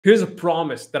Here's a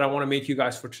promise that I want to make you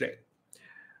guys for today.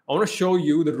 I want to show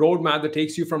you the roadmap that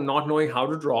takes you from not knowing how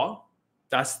to draw.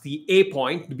 That's the A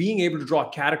point, being able to draw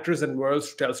characters and worlds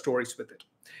to tell stories with it.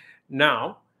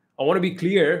 Now, I want to be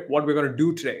clear what we're going to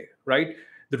do today, right?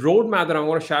 The roadmap that I'm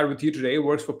going to share with you today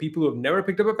works for people who have never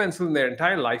picked up a pencil in their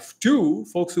entire life, to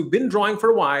folks who've been drawing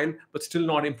for a while, but still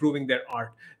not improving their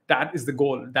art. That is the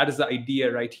goal. That is the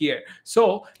idea right here.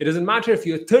 So it doesn't matter if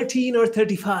you're 13 or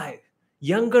 35,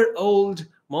 younger, old,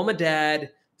 mom and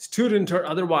dad, student or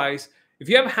otherwise. If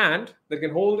you have a hand that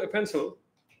can hold a pencil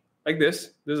like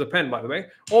this is a pen, by the way,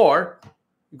 or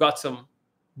you've got some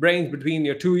brains between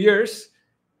your 2 ears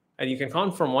and you can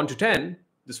count from 1 to 10,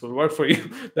 this will work for you.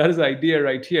 That is the idea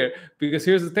right here. Because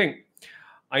here's the thing.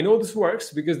 I know this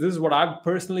works because this is what I've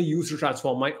personally used to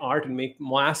transform my art and make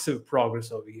massive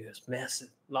progress over years. Massive.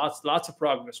 Lots of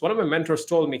progress. One of my mentors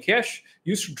told me, Kesh,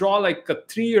 you used to draw like a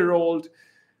 3-year-old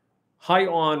high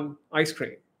on ice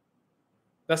cream.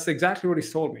 That's exactly what he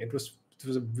told me. It was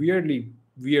a weirdly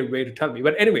weird way to tell me.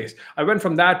 But anyways, I went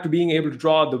from that to being able to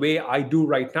draw the way I do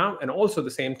right now. And also at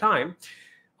the same time,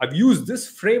 I've used this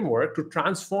framework to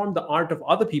transform the art of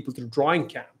other people through drawing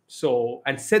camp. So,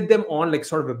 and set them on like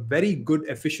sort of a very good,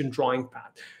 efficient drawing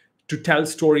path to tell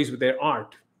stories with their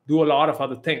art, do a lot of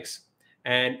other things.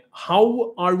 And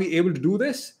how are we able to do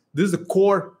this? This is the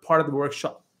core part of the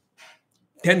workshop.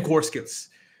 10 core skills.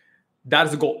 That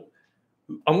is the goal.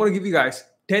 I'm going to give you guys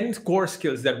 10 core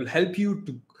skills that will help you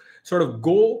to sort of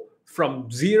go from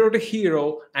zero to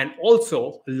hero. And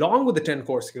also, along with the 10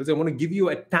 core skills, I want to give you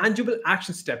a tangible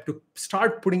action step to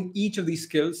start putting each of these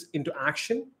skills into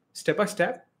action step by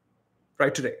step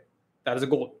right today. That is a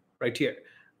goal right here.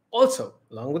 Also,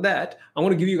 along with that, I'm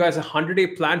going to give you guys a 100-day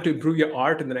plan to improve your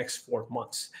art in the next 4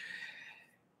 months.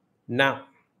 Now,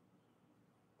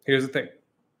 here's the thing.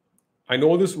 I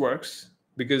know this works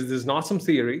because this is not some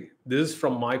theory. This is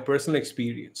from my personal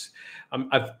experience.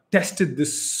 I've tested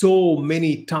this so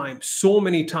many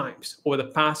times over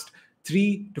the past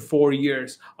 3 to 4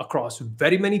 years across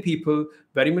very many people,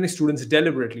 very many students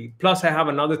deliberately. Plus, I have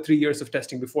another 3 years of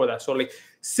testing before that. So like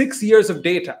 6 years of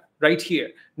data right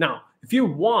here. Now, if you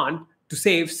want to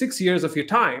save 6 years of your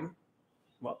time,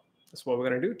 well, that's what we're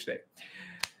going to do today.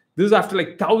 This is after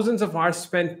like thousands of hours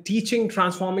spent teaching,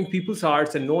 transforming people's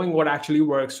arts and knowing what actually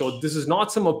works. So this is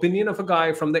not some opinion of a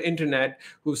guy from the internet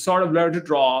who sort of learned to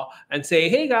draw and say,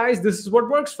 hey guys, this is what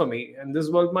works for me. And this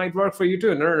is what might work for you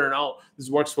too. No. This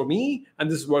works for me and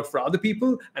this works for other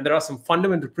people. And there are some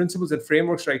fundamental principles and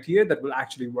frameworks right here that will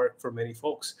actually work for many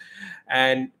folks.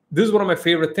 And this is one of my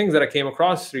favorite things that I came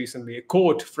across recently, a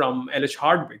quote from L.H.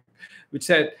 Hardwick, which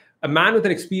said, a man with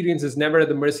an experience is never at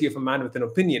the mercy of a man with an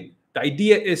opinion. The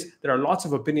idea is there are lots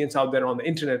of opinions out there on the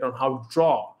internet on how to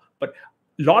draw, but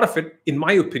a lot of it, in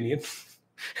my opinion,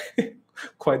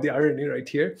 quite the irony right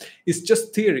here, is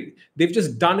just theory. They've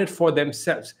just done it for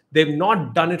themselves. They've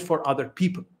not done it for other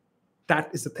people. That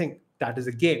is the thing. That is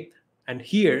a game. And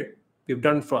here, we've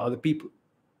done it for other people.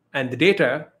 And the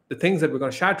data, the things that we're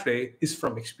going to share today is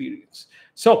from experience.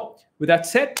 So with that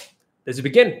said, let's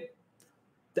begin.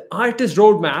 The artist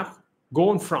roadmap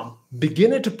going from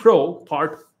beginner to pro,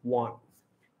 part 1.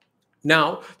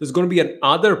 Now, there's going to be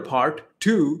another part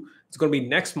 2. It's going to be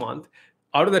next month.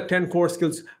 Out of the 10 core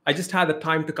skills, I just had the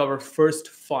time to cover first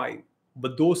 5.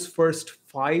 But those first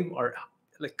 5 are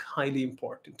like highly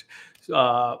important.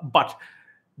 But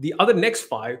the other next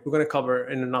 5, we're going to cover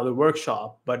in another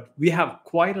workshop. But we have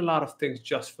quite a lot of things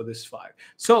just for this 5.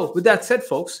 So with that said,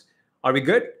 folks, are we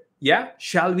good? Yeah?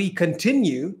 Shall we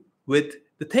continue with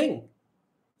the thing?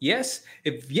 Yes?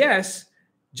 If yes,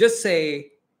 just say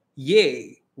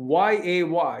yay,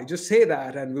 Y-A-Y. Just say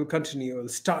that and we'll continue. We'll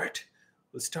start.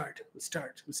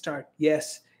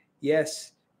 Yes,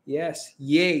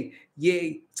 yay.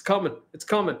 It's coming.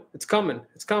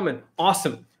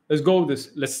 Awesome. Let's go with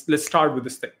this. Let's start with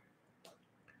this thing.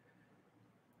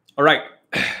 All right.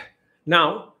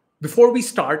 Now, before we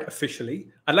start officially,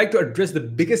 I'd like to address the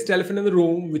biggest elephant in the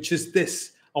room, which is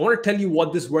this. I want to tell you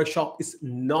what this workshop is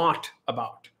not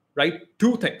about, right?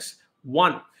 2 things.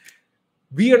 1,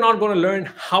 we are not going to learn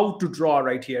how to draw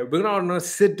right here. We're not going to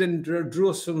sit and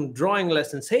draw some drawing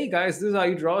lessons. Hey guys, this is how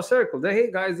you draw a circle.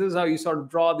 Hey guys, this is how you sort of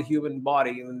draw the human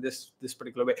body in this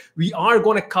particular way. We are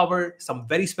going to cover some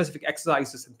very specific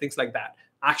exercises and things like that,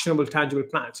 actionable, tangible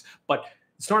plans. But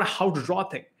it's not a how to draw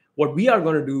thing. What we are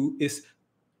going to do is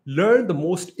learn the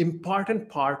most important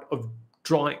part of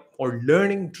drawing or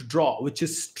learning to draw, which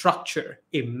is structure,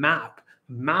 a map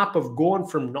of going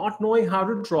from not knowing how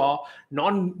to draw,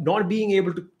 not being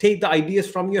able to take the ideas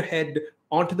from your head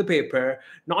onto the paper,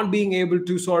 not being able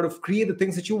to sort of create the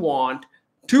things that you want,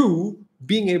 to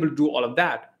being able to do all of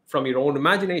that. from your own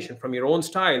imagination, from your own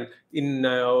style,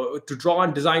 to draw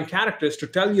and design characters, to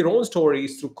tell your own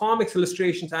stories through comics,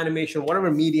 illustrations, animation,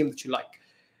 whatever medium that you like.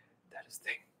 That is the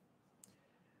thing.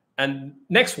 And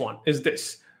next one is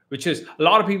this, which is a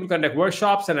lot of people conduct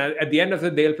workshops, and at the end of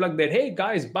it, they'll plug that, hey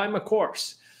guys, buy my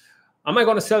course. Am I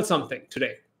going to sell something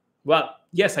today? Well,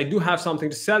 yes, I do have something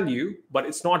to sell you, but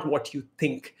it's not what you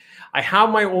think. I have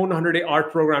my own 100-day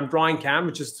art program, Drawing Camp,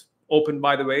 which is open,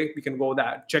 by the way. We can go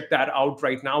check that out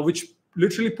right now, which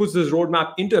literally puts this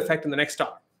roadmap into effect in the next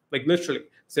hour. Like literally,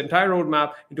 this entire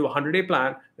roadmap into a 100-day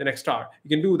plan the next hour. You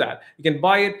can do that. You can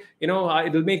buy it.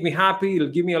 It'll make me happy. It'll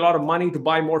give me a lot of money to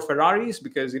buy more Ferraris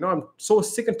because, I'm so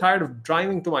sick and tired of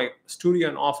driving to my studio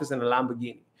and office in a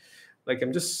Lamborghini. Like,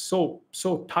 I'm just so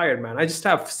tired, man. I just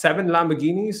have 7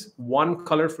 Lamborghinis, 1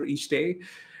 color for each day,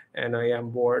 and I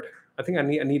am bored. I think I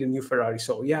need a new Ferrari.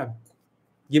 So yeah,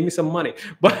 give me some money.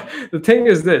 But the thing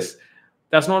is this,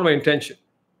 that's not my intention.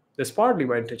 That's partly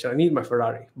my intention. I need my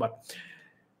Ferrari, but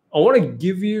I want to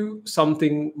give you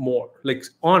something more. Like,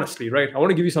 honestly, right? I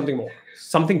want to give you something more,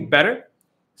 something better,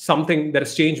 something that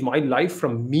has changed my life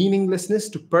from meaninglessness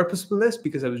to purposefulness,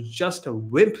 because I was just a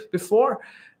wimp before.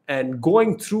 And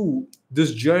going through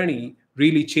this journey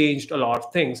really changed a lot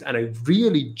of things. And I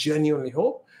really genuinely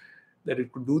hope that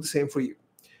it could do the same for you.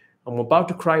 I'm about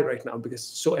to cry right now because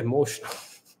it's so emotional.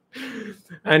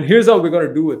 And here's how we're going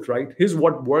to do it, right? Here's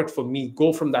what worked for me.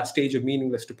 Go from that stage of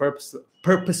meaningless to purposeful,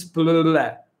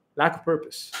 lack of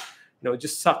purpose. It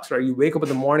just sucks, right? You wake up in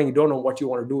the morning, you don't know what you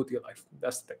want to do with your life.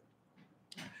 That's the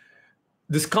thing.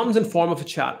 This comes in form of a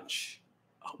challenge.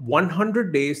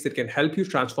 100 days that can help you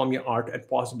transform your art and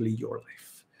possibly your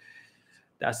life.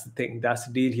 That's the thing. That's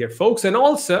the deal here, folks. And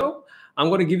also, I'm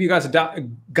going to give you guys a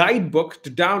guidebook to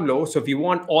download. So if you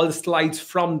want all the slides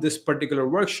from this particular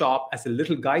workshop as a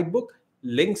little guidebook,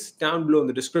 links down below in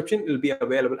the description. It'll be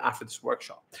available after this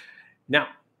workshop. Now,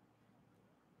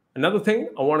 another thing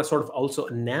I want to sort of also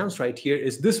announce right here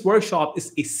is this workshop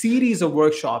is a series of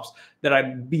workshops that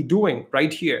I'll be doing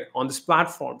right here on this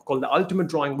platform called the Ultimate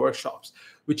Drawing Workshops,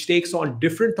 which takes on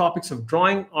different topics of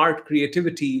drawing, art,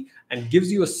 creativity, and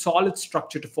gives you a solid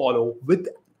structure to follow with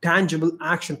tangible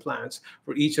action plans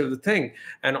for each of the thing.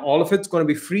 And all of it's going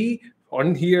to be free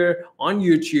on here, on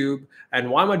YouTube. And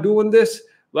why am I doing this?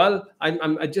 Well,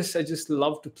 I just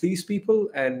love to please people,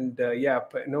 and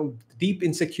deep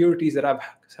insecurities that I've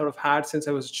sort of had since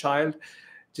I was a child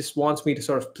just wants me to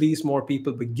sort of please more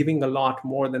people by giving a lot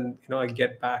more than I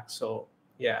get back. So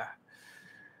yeah.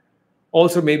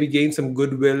 Also maybe gain some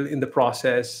goodwill in the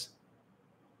process.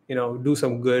 Do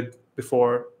some good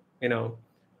before.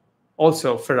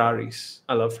 Also Ferraris.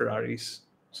 I love Ferraris.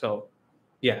 So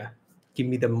yeah, give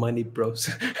me the money, bros.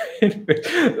 Anyway,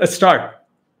 let's start.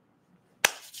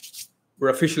 We're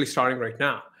officially starting right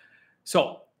now.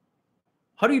 So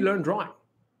how do you learn drawing?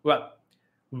 Well,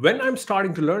 when I'm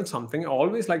starting to learn something, I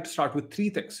always like to start with 3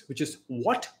 things, which is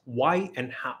what, why,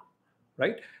 and how,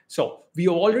 right? So we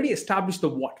have already established the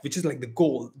what, which is like the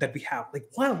goal that we have. Like,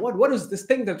 wow, what is this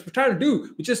thing that we're trying to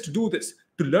do? Which is to do this,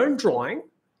 to learn drawing,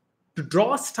 to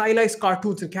draw stylized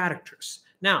cartoons and characters.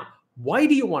 Now, why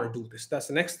do you want to do this? That's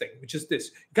the next thing, which is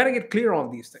this. You got to get clear on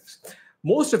these things.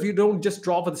 Most of you don't just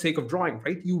draw for the sake of drawing,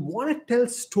 right? You want to tell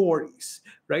stories,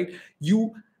 right?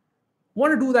 You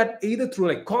want to do that either through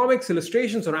like comics,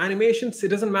 illustrations, or animations. It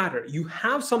doesn't matter. You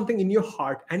have something in your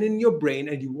heart and in your brain,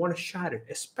 and you want to share it,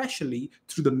 especially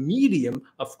through the medium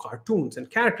of cartoons and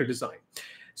character design.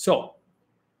 So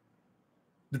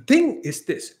the thing is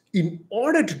this. In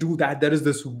order to do that, there is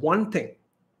this one thing.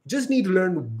 You just need to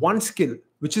learn one skill,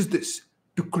 which is this,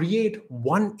 to create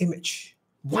one image,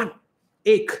 one,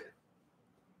 ek.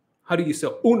 How do you say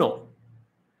uno,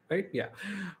 right? Yeah.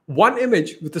 One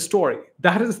image with a story.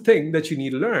 That is the thing that you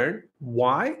need to learn.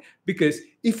 Why? Because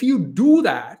if you do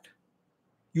that,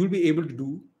 you'll be able to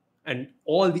do and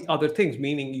all the other things,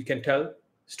 meaning you can tell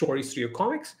stories through your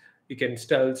comics, you can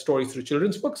tell stories through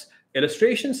children's books,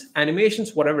 illustrations,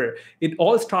 animations, whatever. It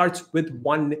all starts with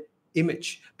one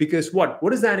image. Because what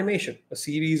is the animation? A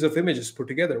series of images put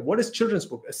together. What is children's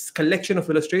book? A collection of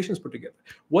illustrations put together.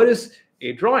 What is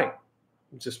a drawing?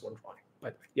 Just one drawing,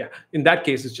 by the way. Yeah, in that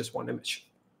case, it's just one image.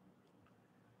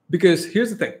 Because here's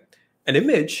the thing. An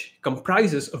image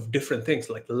comprises of different things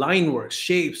like line work,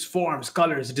 shapes, forms,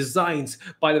 colors, designs.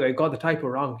 By the way, I got the typo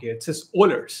wrong here. It says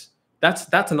olers.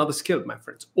 That's another skill, my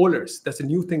friends. Olers. That's a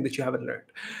new thing that you haven't learned.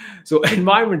 So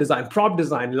environment design, prop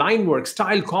design, line work,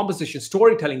 style, composition,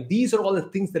 storytelling. These are all the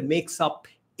things that makes up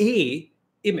a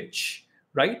image,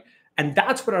 right? And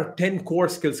that's where our 10 core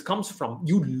skills comes from.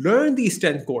 You learn these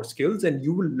 10 core skills and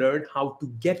you will learn how to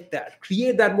get that,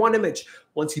 create that one image.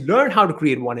 Once you learn how to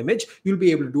create one image, you'll be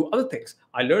able to do other things.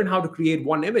 I learned how to create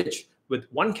one image with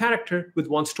one character, with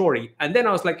one story. And then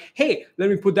I was like, hey, let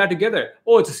me put that together.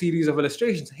 Oh, it's a series of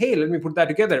illustrations. Hey, let me put that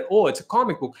together. Oh, it's a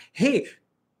comic book. Hey,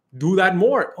 do that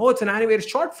more. Oh, it's an animated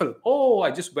short film. Oh, I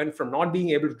just went from not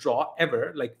being able to draw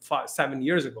ever, like 7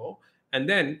 years ago. And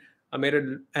then I made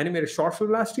an animated short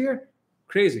film last year.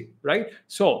 Crazy, right?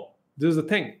 So this is the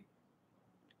thing.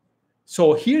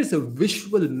 So here's a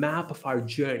visual map of our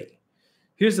journey.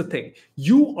 Here's the thing.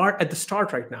 You are at the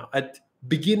start right now, at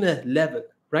beginner level,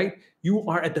 right? You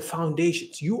are at the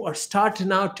foundations. You are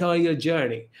starting out your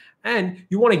journey. And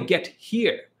you want to get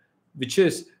here, which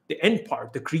is the end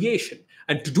part, the creation.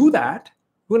 And to do that,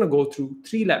 we're going to go through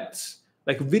 3 levels,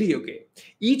 like a video game.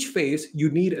 Each phase, you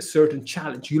need a certain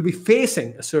challenge. You'll be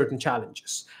facing a certain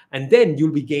challenges. And then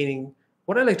you'll be gaining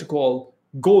what I like to call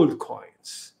gold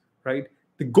coins, right?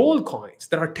 The gold coins,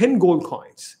 there are 10 gold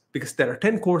coins because there are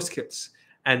 10 core skills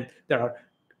and there are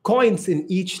coins in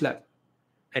each level.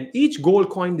 And each gold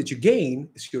coin that you gain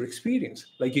is your experience.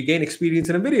 Like you gain experience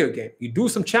in a video game. You do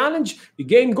some challenge, you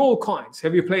gain gold coins.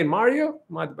 Have you played Mario?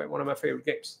 Might be one of my favorite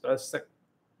games. That's the thing.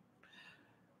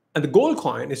 And the gold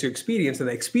coin is your experience, and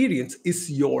the experience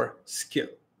is your skill.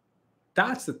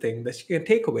 That's the thing that you can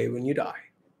take away when you die.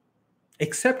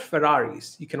 Except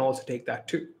Ferraris, you can also take that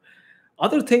too.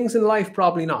 Other things in life,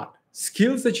 probably not.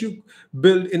 Skills that you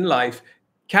build in life,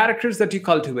 characters that you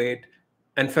cultivate,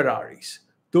 and Ferraris.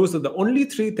 Those are the only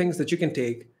 3 things that you can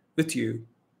take with you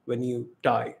when you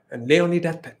die and lay on your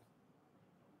deathbed.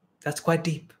 That's quite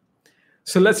deep.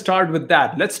 So let's start with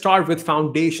that. Let's start with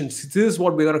foundations. This is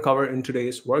what we're going to cover in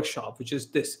today's workshop, which is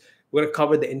this. We're going to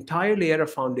cover the entire layer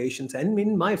of foundations.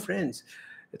 And my friends,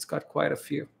 it's got quite a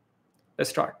few.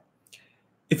 Let's start.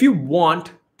 If you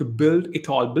want to build a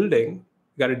tall building,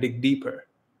 you got to dig deeper.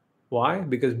 Why?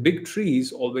 Because big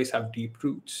trees always have deep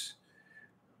roots.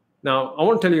 Now, I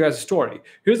want to tell you guys a story.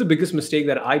 Here's the biggest mistake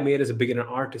that I made as a beginner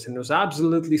artist, and it was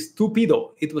absolutely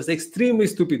stupido. It was extremely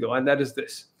stupido, and that is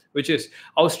this, which is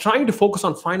I was trying to focus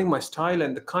on finding my style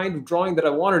and the kind of drawing that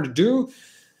I wanted to do,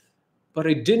 but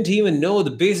I didn't even know the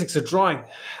basics of drawing.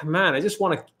 Man, I just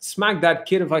want to smack that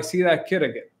kid if I see that kid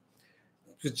again.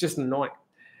 It's just annoying.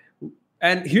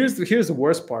 And here's the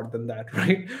worst part than that,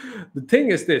 right? The thing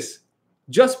is this.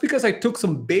 Just because I took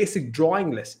some basic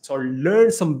drawing lessons or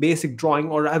learned some basic drawing,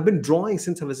 or I've been drawing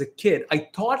since I was a kid, I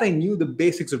thought I knew the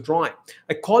basics of drawing.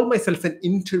 I called myself an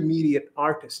intermediate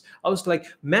artist. I was like,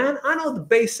 man, I know the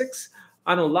basics.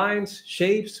 I know lines,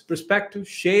 shapes, perspective,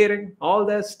 shading, all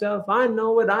that stuff. I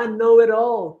know it. I know it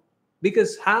all.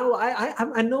 Because how?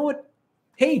 I know it.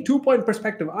 Hey, 2-point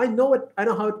perspective. I know it. I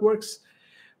know how it works.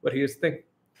 But here's the thing.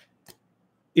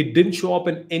 It didn't show up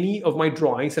in any of my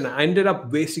drawings, and I ended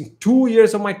up wasting 2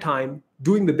 years of my time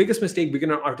doing the biggest mistake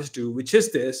beginner artists do, which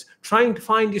is this, trying to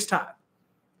find your style.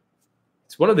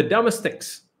 It's one of the dumbest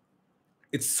things.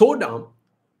 It's so dumb.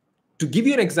 To give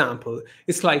you an example,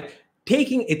 it's like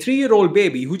taking a 3-year-old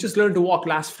baby who just learned to walk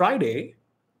last Friday,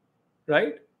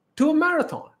 right, to a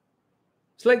marathon.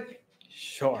 It's like,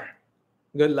 sure,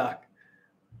 good luck.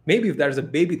 Maybe if there's a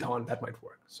baby-thon, that might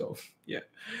work. So, yeah.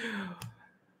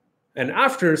 And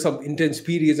after some intense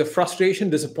periods of frustration,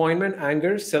 disappointment,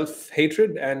 anger,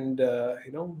 self-hatred, and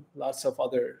lots of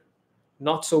other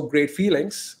not so great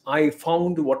feelings, I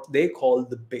found what they call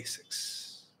the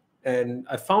basics. And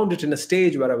I found it in a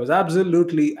stage where I was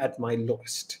absolutely at my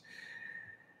lowest.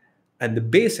 And the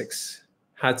basics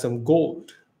had some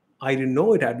gold. I didn't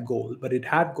know it had gold, but it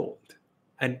had gold.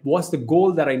 And was the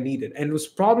gold that I needed. And it was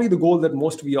probably the gold that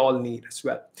most of you all need as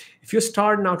well. If you're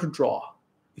starting out to draw,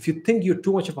 if you think you're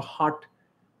too much of a hot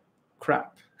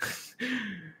crap,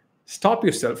 stop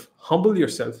yourself, humble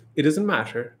yourself. It doesn't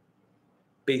matter.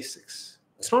 Basics.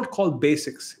 It's not called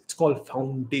basics. It's called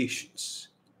foundations.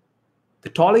 The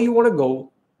taller you want to go,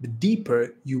 the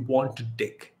deeper you want to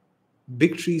dig.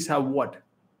 Big trees have what?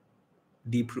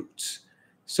 Deep roots.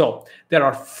 So there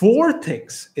are 4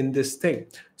 things in this thing.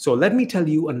 So let me tell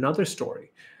you another story.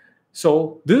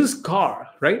 So this is Carr,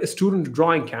 right? A student at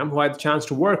drawing camp who I had the chance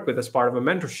to work with as part of a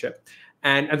mentorship.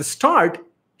 And at the start,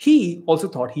 he also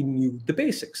thought he knew the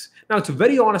basics. Now, it's a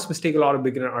very honest mistake a lot of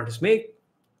beginner artists make.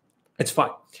 It's fine.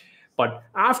 But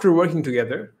after working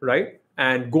together, right,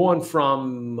 and going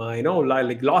from,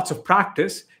 like lots of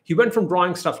practice, he went from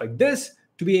drawing stuff like this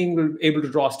to being able to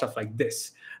draw stuff like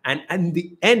this. And in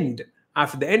the end,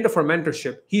 after the end of our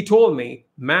mentorship, he told me,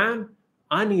 man,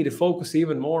 I need to focus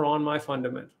even more on my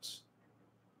fundamentals.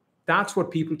 That's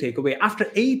what people take away. After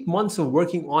 8 months of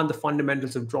working on the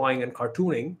fundamentals of drawing and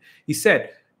cartooning, he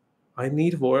said, I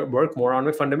need to work more on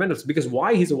my fundamentals. Because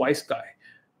why? He's a wise guy.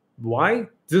 Why?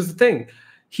 This is the thing.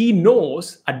 He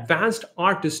knows advanced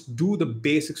artists do the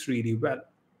basics really well.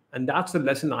 And that's the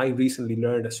lesson I recently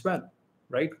learned as well,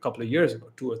 right? A couple of years ago,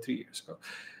 2 or 3 years ago.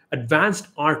 Advanced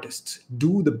artists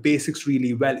do the basics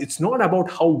really well. It's not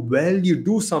about how well you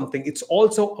do something. It's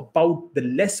also about the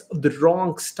less of the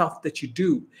wrong stuff that you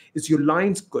do. Is your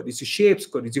lines good? Is your shapes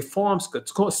good? Is your forms good?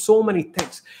 It's so many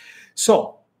things.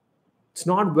 So it's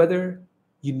not whether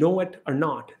you know it or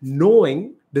not.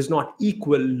 Knowing does not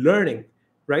equal learning,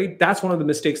 right? That's one of the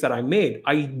mistakes that I made.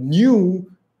 I knew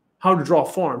how to draw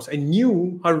forms. I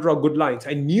knew how to draw good lines.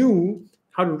 I knew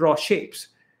how to draw shapes,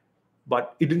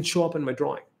 but it didn't show up in my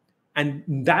drawing. And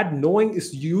that knowing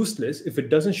is useless if it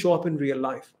doesn't show up in real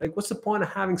life. Like, what's the point of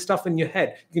having stuff in your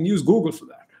head? You can use Google for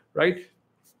that, right?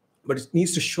 But it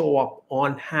needs to show up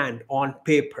on hand, on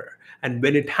paper. And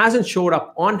when it hasn't showed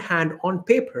up on hand, on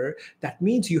paper, that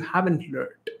means you haven't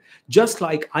learned. Just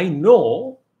like I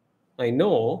know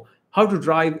how to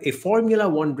drive a Formula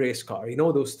One race car. You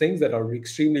know, those things that are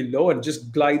extremely low and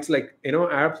just glides like,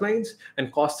 airplanes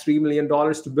and cost $3 million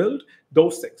to build.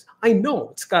 Those things. I know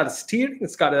it's got a steering,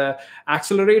 it's got an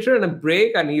accelerator and a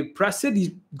brake, and you press it,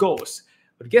 it goes.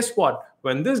 But guess what?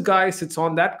 When this guy sits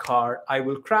on that car, I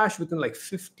will crash within like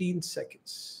 15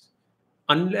 seconds.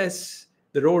 Unless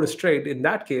the road is straight, in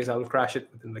that case, I will crash it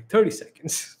within like 30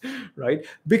 seconds, right?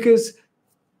 Because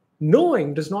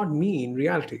knowing does not mean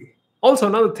reality. Also,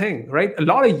 another thing, right? A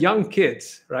lot of young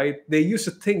kids, right? They used to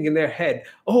think in their head,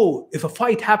 oh, if a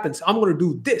fight happens, I'm going to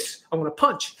do this. I'm going to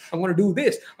punch. I'm going to do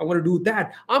this. I'm going to do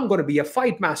that. I'm going to be a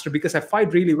fight master because I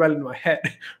fight really well in my head,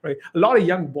 right? A lot of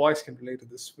young boys can relate to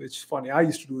this, which is funny. I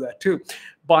used to do that too.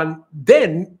 But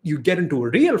then you get into a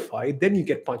real fight, then you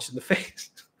get punched in the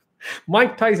face.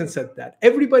 Mike Tyson said that.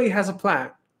 Everybody has a plan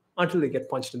until they get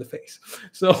punched in the face.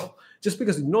 So just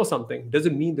because you know something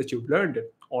doesn't mean that you've learned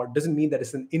it, or doesn't mean that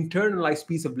it's an internalized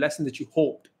piece of lesson that you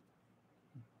hold.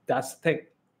 That's the thing.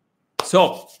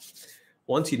 So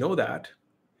once you know that,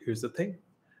 here's the thing.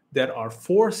 There are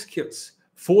 4 skills,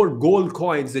 4 gold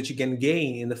coins that you can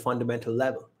gain in the fundamental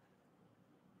level.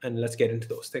 And let's get into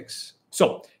those things.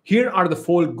 So here are the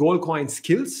 4 gold coin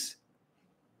skills.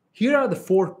 Here are the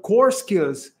 4 core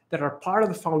skills that are part of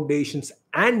the foundations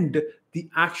and the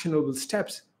actionable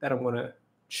steps that I'm going to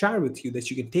share with you that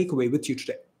you can take away with you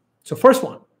today. So first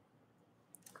one,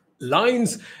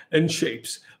 lines and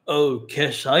shapes. Oh,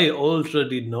 Kesh, I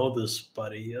already know this,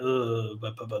 buddy. No,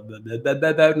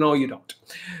 you don't.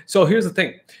 So here's the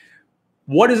thing.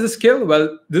 What is the skill?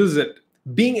 Well, this is it.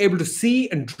 Being able to see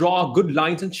and draw good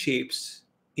lines and shapes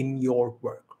in your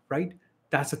work, right?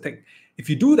 That's the thing.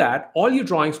 If you do that, all your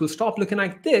drawings will stop looking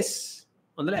like this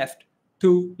on the left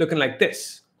to looking like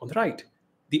this on the right.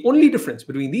 The only difference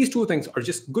between these two things are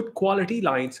just good quality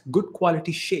lines, good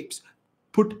quality shapes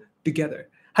put together.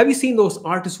 Have you seen those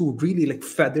artists who really like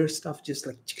feather stuff, just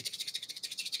like,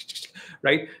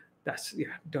 right?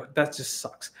 That just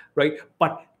sucks, right?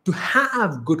 But to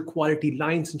have good quality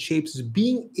lines and shapes is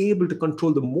being able to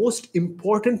control the most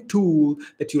important tool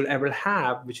that you'll ever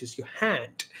have, which is your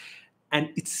hand. And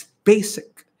it's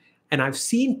basic. And I've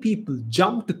seen people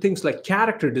jump to things like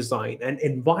character design and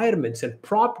environments and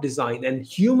prop design and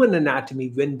human anatomy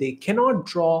when they cannot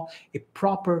draw a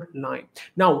proper line.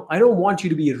 Now, I don't want you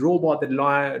to be a robot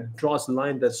that draws a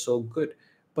line that's so good,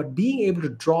 but being able to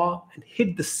draw and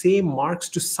hit the same marks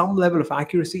to some level of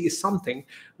accuracy is something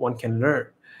one can learn.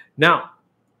 Now,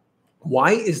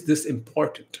 why is this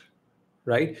important,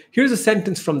 right? Here's a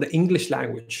sentence from the English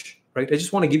language, right? I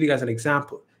just want to give you guys an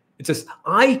example. It says,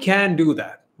 I can do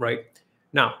that. Right?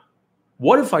 Now,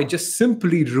 what if I just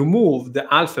simply remove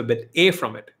the alphabet A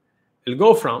from it? It'll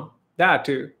go from that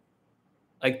to,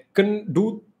 I couldn't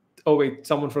do, oh wait,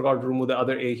 someone forgot to remove the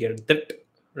other A here, that,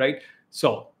 right?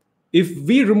 So if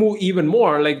we remove even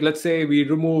more, like let's say we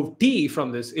remove T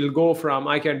from this, it'll go from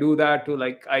I can do that to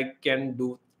like I can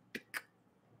do.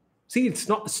 See, it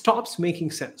stops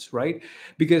making sense, right?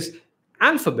 Because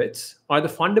alphabets are the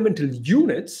fundamental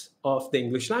units of the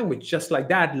English language. Just like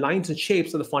that, lines and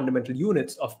shapes are the fundamental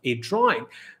units of a drawing,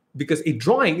 because a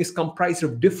drawing is comprised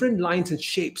of different lines and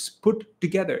shapes put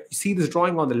together. You see this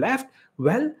drawing on the left?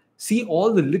 Well, see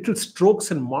all the little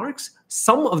strokes and marks?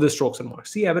 Some of the strokes and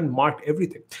marks. See, I haven't marked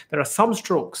everything. There are some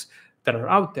strokes that are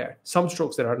out there, some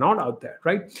strokes that are not out there,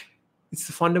 right? It's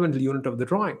the fundamental unit of the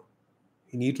drawing.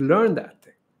 You need to learn that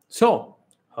thing. So,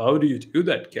 how do you do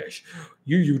that, Kesh?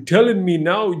 You telling me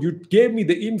now, you gave me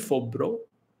the info, bro.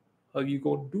 How you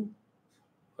going to do?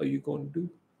 How you going to do?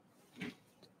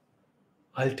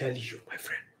 I'll tell you, my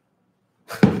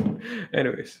friend.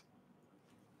 Anyways,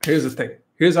 here's the thing.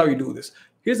 Here's how you do this.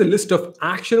 Here's a list of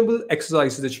actionable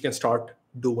exercises that you can start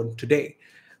doing today.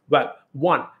 Well,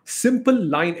 one, simple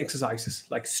line exercises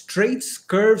like straights,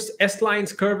 curves, S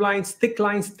lines, curve lines, thick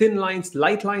lines, thin lines,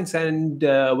 light lines, and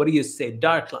what do you say,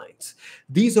 dark lines.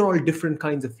 These are all different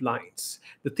kinds of lines.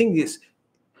 The thing is,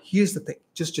 here's the thing,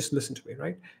 just listen to me,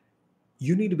 right?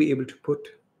 You need to be able to put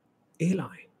a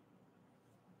line.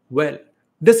 Well, it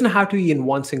doesn't have to be in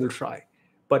one single try,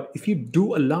 but if you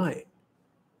do a line,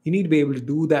 you need to be able to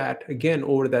do that again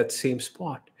over that same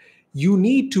spot. You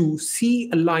need to see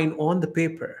a line on the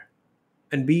paper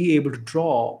and be able to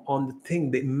draw on the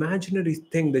thing, the imaginary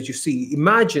thing that you see.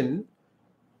 Imagine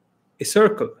a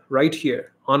circle right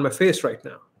here on my face right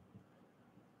now.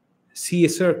 See a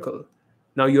circle.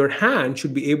 Now your hand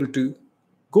should be able to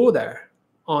go there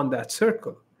on that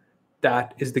circle.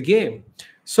 That is the game.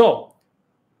 So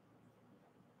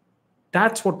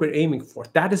that's what we're aiming for.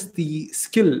 That is the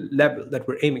skill level that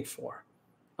we're aiming for.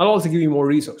 I'll also give you more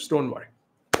resources, don't worry.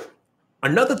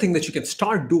 Another thing that you can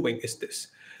start doing is this.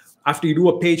 After you do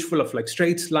a page full of like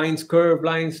straights, lines, curved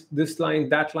lines, this line,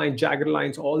 that line, jagged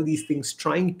lines, all these things,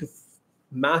 trying to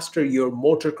master your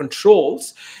motor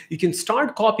controls, you can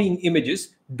start copying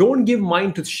images. Don't give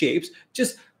mind to the shapes.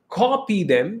 Just copy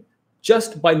them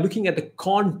just by looking at the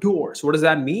contours. What does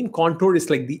that mean? Contour is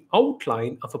like the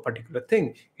outline of a particular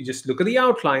thing. You just look at the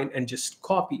outline and just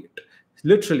copy it.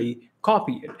 Literally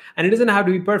copy it. And it doesn't have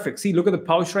to be perfect. See, look at the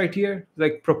pouch right here.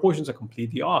 Like proportions are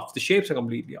completely off. The shapes are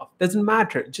completely off. Doesn't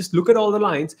matter. Just look at all the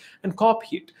lines and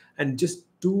copy it and just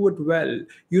do it well.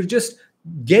 You're just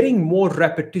getting more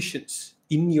repetitions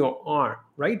in your arm,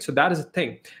 right? So that is a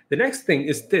thing. The next thing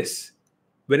is this.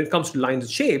 When it comes to lines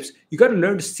and shapes, you got to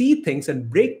learn to see things and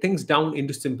break things down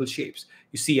into simple shapes.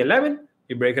 You see a lemon,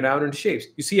 you break it down into shapes.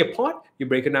 You see a pot, you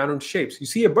break it down into shapes. You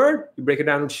see a bird, you break it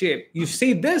down into shape. You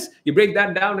see this, you break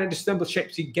that down into simple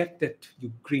shapes. You get that, you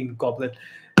green goblin.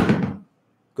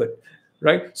 Good,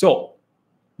 right? So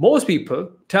most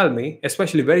people tell me,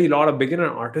 especially very lot of beginner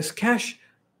artists, Cash,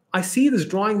 I see this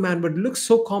drawing, man, but it looks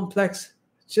so complex.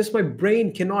 It's just my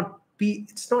brain can't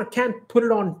put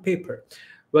it on paper.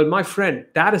 Well, my friend,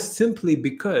 that is simply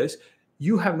because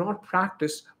you have not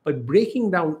practiced by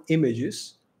breaking down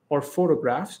images or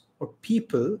photographs or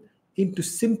people into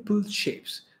simple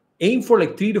shapes. Aim for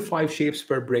like 3 to 5 shapes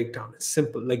per breakdown. It's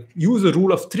simple. Like use the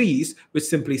rule of threes, which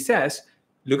simply says,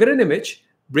 look at an image,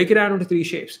 break it down into 3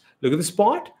 shapes. Look at the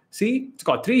spot. See, it's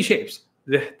got 3 shapes.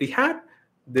 The hat,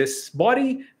 this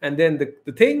body, and then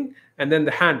the thing, and then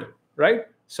the handle, right?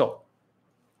 So,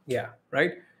 yeah,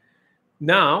 right?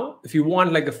 Now, if you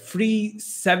want like a free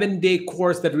 7-day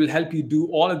course that will help you do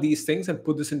all of these things and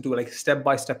put this into like a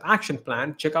step-by-step action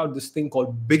plan, check out this thing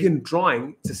called Begin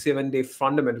Drawing. It's a 7-day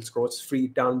fundamentals course. It's free,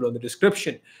 down below in the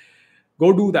description.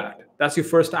 Go do that. That's your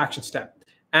first action step.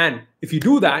 And if you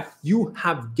do that, you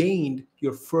have gained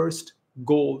your first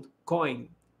gold coin.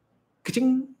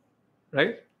 Ka-ching,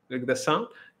 right? Look at the sound.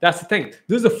 That's the thing.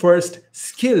 This is the first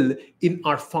skill in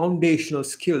our foundational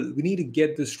skill. We need to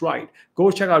get this right. Go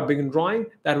check out Begin Drawing.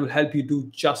 That will help you do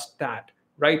just that,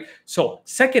 right? So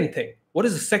second thing, what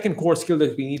is the second core skill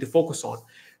that we need to focus on?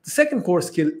 The second core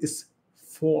skill is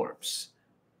forms.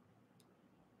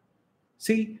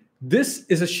 See, this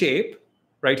is a shape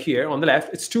right here on the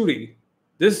left. It's 2D.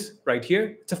 This right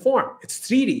here, it's a form. It's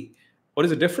 3D. What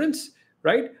is the difference,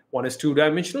 right? One is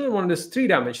 2-dimensional and one is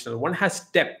 3-dimensional. One has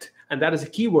depth. And that is a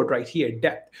keyword right here,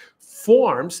 depth.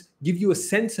 Forms give you a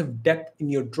sense of depth in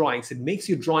your drawings. It makes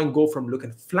your drawing go from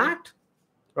looking flat,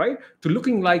 right, to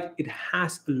looking like it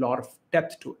has a lot of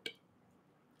depth to it.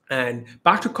 And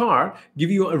back to Carl,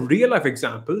 give you a real-life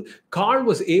example. Carl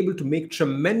was able to make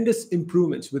tremendous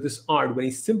improvements with his art when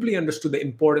he simply understood the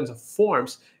importance of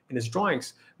forms in his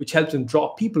drawings, which helps him draw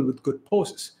people with good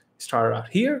poses. He started out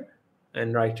here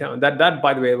and right down. That,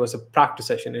 by the way, was a practice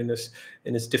session in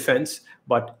his defense.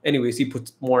 But anyways, he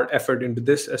puts more effort into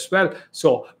this as well.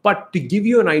 So, but to give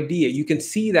you an idea, you can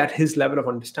see that his level of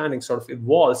understanding sort of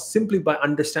evolves simply by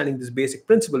understanding this basic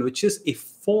principle, which is a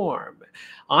form.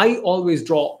 I always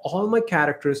draw all my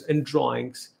characters and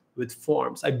drawings with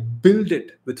forms. I build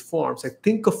it with forms. I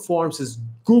think of forms as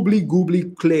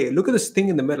goobly clay. Look at this thing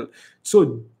in the middle.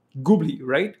 So goobly,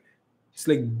 right? It's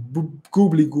like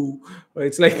goobly goo. Right?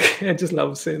 It's like, I just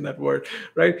love saying that word,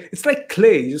 right? It's like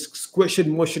clay. You just squish it,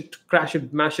 mush it, crash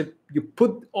it, mash it. You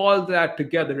put all that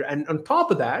together. And on top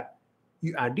of that,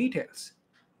 you add details.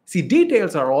 See,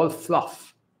 details are all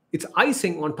fluff. It's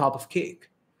icing on top of cake.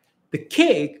 The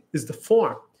cake is the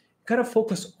form. You gotta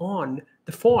focus on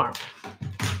the form.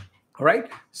 All right?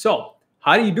 So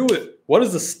how do you do it? What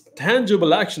is this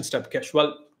tangible action step, Kesh?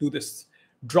 Well, do this.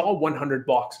 Draw 100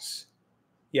 boxes.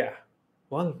 Yeah.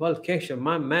 Well, Keshav,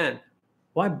 my man,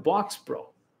 Why box, bro?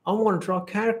 I want to draw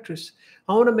characters.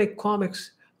 I want to make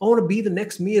comics. I want to be the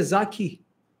next Miyazaki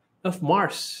of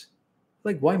Mars.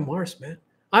 Like, why Mars, man?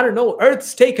 I don't know.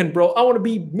 Earth's taken, bro. I want to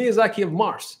be Miyazaki of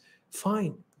Mars.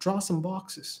 Fine, draw some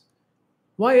boxes.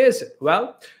 Why is it?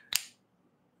 Well,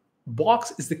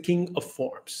 box is the king of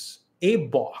forms. A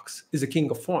box is the king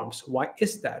of forms. Why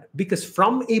is that? Because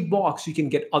from a box, you can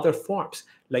get other forms.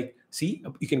 Like, see,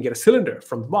 you can get a cylinder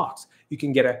from the box. You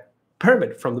can get a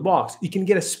pyramid from the box. You can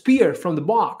get a spear from the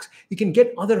box. You can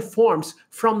get other forms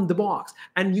from the box.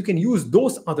 And you can use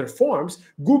those other forms,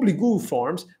 goobly-goo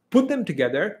forms, put them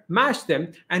together, mash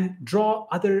them, and draw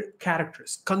other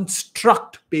characters.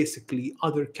 Construct, basically,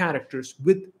 other characters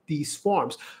with these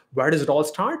forms. Where does it all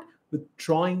start? With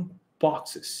drawing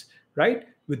boxes, right?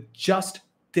 With just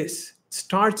this. It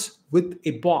starts with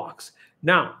a box.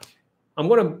 Now, I'm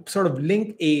going to sort of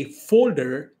link a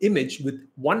folder image with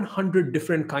 100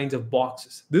 different kinds of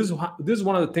boxes. This is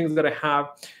one of the things that I have,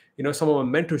 some of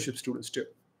my mentorship students do.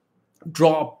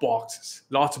 Draw boxes,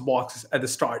 lots of boxes at the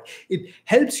start. It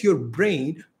helps your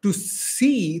brain to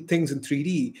see things in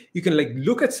 3D. You can like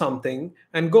look at something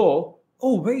and go,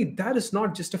 oh, wait, that is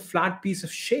not just a flat piece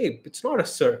of shape. It's not a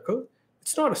circle.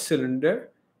 It's not a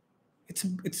cylinder.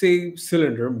 It's a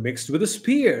cylinder mixed with a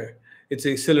spear. It's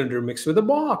a cylinder mixed with a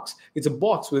box. It's a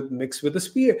box mixed with a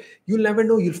spear. You'll never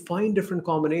know. You'll find different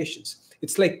combinations.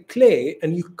 It's like clay,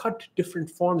 and you cut different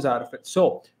forms out of it.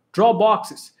 So draw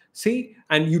boxes. See?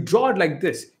 And you draw it like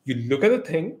this. You look at the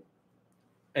thing,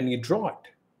 and you draw it,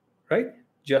 right?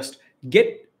 Just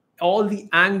get all the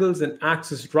angles and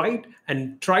axes right,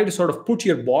 and try to sort of put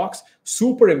your box,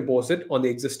 superimpose it on the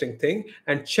existing thing,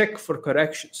 and check for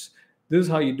corrections. This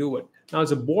is how you do it. Now,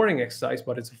 it's a boring exercise,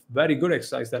 but it's a very good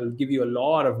exercise that will give you a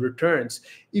lot of returns.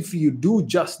 If you do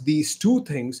just these two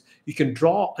things, you can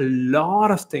draw a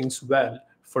lot of things well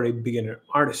for a beginner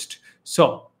artist.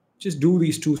 So just do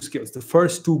these two skills. The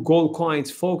first two gold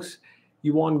coins, folks.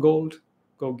 You want gold?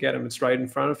 Go get them. It's right in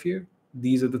front of you.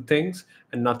 These are the things,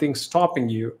 and nothing's stopping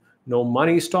you. No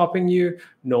money stopping you.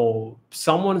 No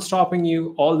someone stopping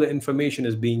you. All the information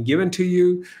is being given to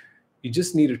you. You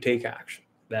just need to take action.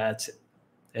 That's it.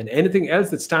 And anything else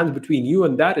that stands between you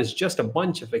and that is just a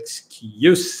bunch of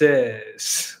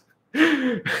excuses.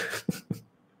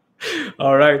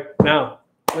 All right, now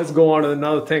let's go on to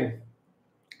another thing.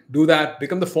 Do that,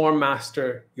 become the form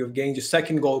master. You've gained your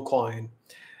second gold coin.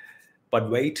 But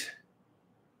wait,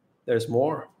 there's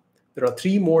more. There are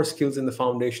 3 more skills in the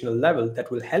foundational level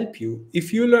that will help you,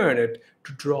 if you learn it,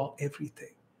 to draw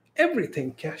everything.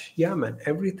 Everything, Cash. Yeah, man,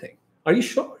 everything. Are you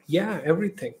sure? Yeah,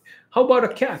 everything. How about a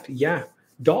cat? Yeah.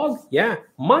 Dog? Yeah.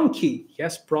 Monkey?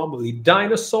 Yes, probably.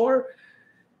 Dinosaur?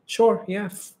 Sure, yeah,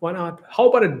 why not? How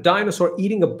about a dinosaur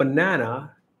eating a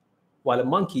banana while a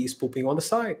monkey is pooping on the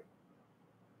side?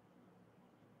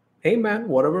 Hey, man,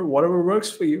 whatever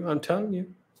works for you, I'm telling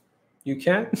you. You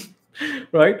can,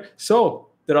 right? So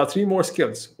there are 3 more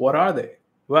skills. What are they?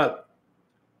 Well,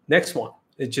 next one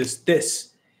is just this.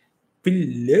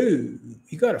 Flow.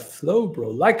 You got to flow,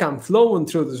 bro. Like I'm flowing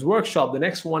through this workshop. The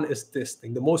next one is this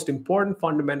thing, the most important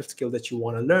fundamental skill that you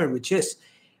want to learn, which is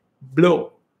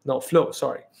flow.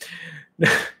 Sorry.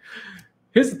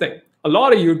 Here's the thing. A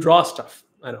lot of you draw stuff.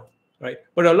 I know, right?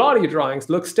 But a lot of your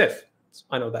drawings look stiff.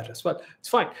 I know that as well. It's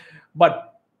fine.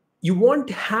 But you want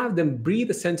to have them breathe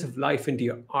a sense of life into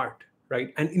your art,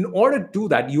 right? And in order to do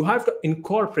that, you have to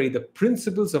incorporate the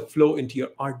principles of flow into your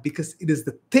art, because it is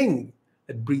the thing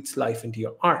that breathes life into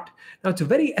your art. Now, it's a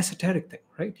very esoteric thing,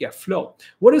 right? Yeah, flow.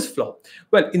 What is flow?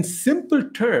 Well, in simple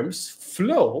terms,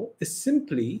 flow is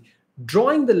simply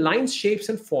drawing the lines, shapes,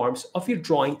 and forms of your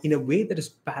drawing in a way that is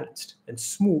balanced and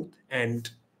smooth and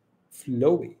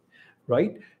flowy,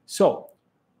 right? So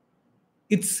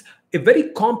it's a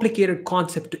very complicated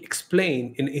concept to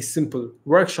explain in a simple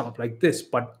workshop like this.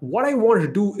 But what I want to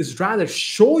do is rather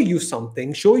show you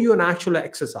something, show you an actual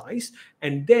exercise,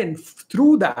 and then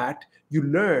through that, you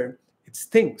learn its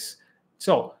things.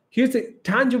 So here's the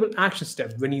tangible action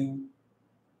step.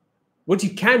 What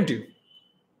you can do.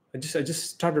 I just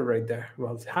stuttered right there.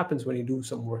 Well, it happens when you do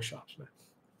some workshops, man.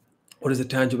 What is the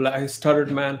tangible? I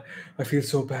stuttered, man. I feel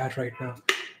so bad right now.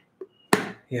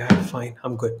 Yeah, fine.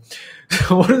 I'm good.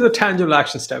 So what is the tangible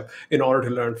action step in order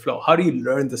to learn flow? How do you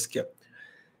learn the skill?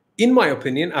 In my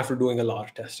opinion, after doing a lot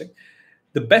of testing,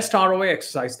 the best ROI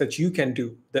exercise that you can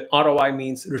do, that ROI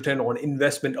means return on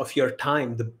investment of your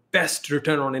time, the best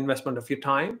return on investment of your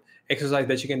time exercise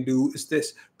that you can do is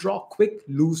this. Draw quick,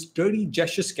 loose, dirty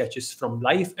gesture sketches from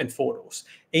life and photos.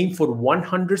 Aim for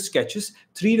 100 sketches,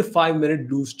 3 to 5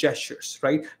 minute loose gestures,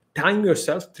 right? Time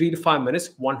yourself 3 to 5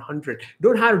 minutes, 100. You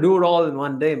don't have to do it all in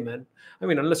one day, man. I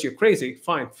mean, unless you're crazy,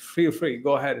 fine, feel free,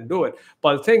 go ahead and do it.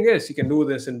 But the thing is, you can do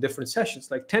this in different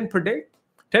sessions, like 10 per day.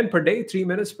 10 per day, 3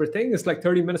 minutes per thing is like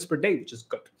 30 minutes per day, which is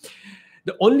good.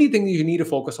 The only thing you need to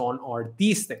focus on are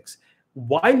these things.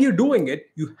 While you're doing it,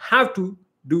 you have to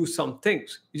do some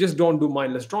things. You just don't do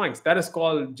mindless drawings. That is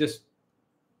called just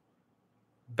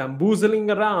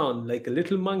bamboozling around like a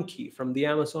little monkey from the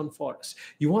Amazon forest.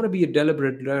 You want to be a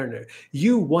deliberate learner.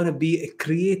 You want to be a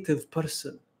creative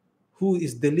person who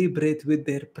is deliberate with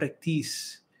their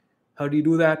practice. How do you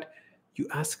do that? You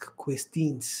ask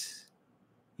questions.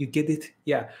 You get it?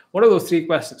 Yeah. What are those 3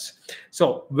 questions?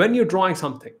 So when you're drawing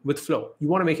something with flow, you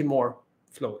want to make it more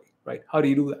flowy, right? How do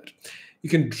you do that? You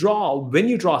can draw, when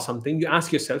you draw something, you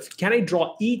ask yourself, can I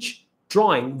draw each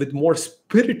drawing with more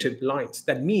spirited lines?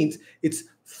 That means it's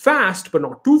fast, but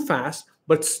not too fast,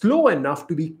 but slow enough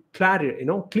to be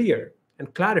clear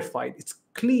and clarified. It's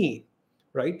clean,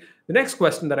 right? The next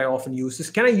question that I often use is,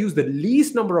 can I use the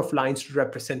least number of lines to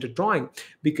represent a drawing?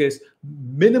 Because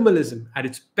minimalism at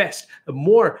its best,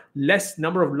 less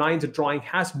number of lines a drawing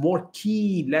has, more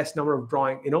key, less number of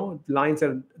lines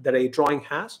that a drawing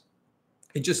has,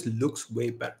 it just looks way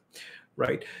better,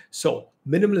 right? So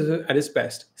minimalism at its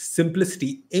best,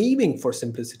 simplicity, aiming for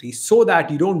simplicity so that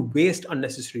you don't waste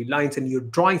unnecessary lines and your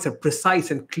drawings are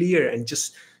precise and clear and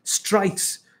just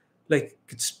strikes like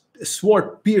it's a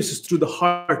sword pierces through the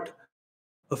heart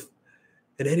of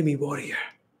an enemy warrior.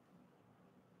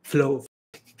 Flow.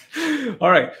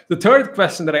 All right. The third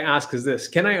question that I ask is this: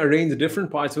 can I arrange the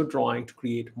different parts of a drawing to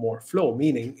create more flow?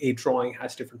 Meaning a drawing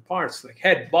has different parts like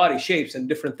head, body, shapes, and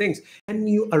different things. And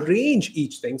you arrange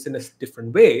each thing in a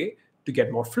different way to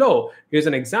get more flow. Here's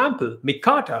an example.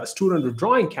 Mikata, a student of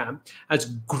drawing camp, has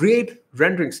great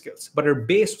rendering skills, but her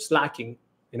base was lacking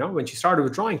when she started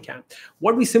with drawing camp.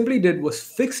 What we simply did was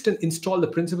fixed and installed the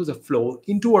principles of flow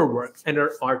into her work, and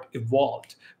her art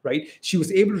evolved, right? She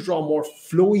was able to draw more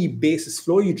flowy bases,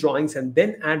 flowy drawings, and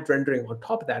then add rendering on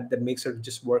top of that makes her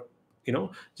just work,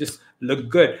 just look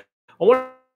good. I want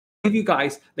to give you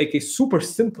guys like a super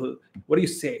simple,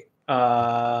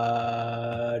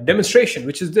 demonstration,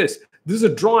 which is this. This is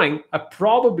a drawing I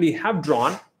probably have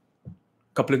drawn a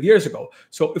couple of years ago.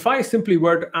 So if I simply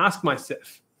were to ask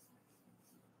myself,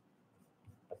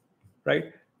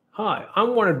 right? Hi, I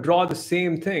want to draw the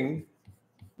same thing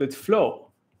with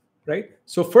flow, right?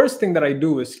 So first thing that I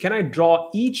do is, can I draw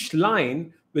each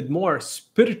line with more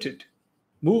spirited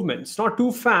movement? It's not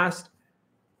too fast.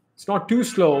 It's not too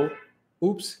slow.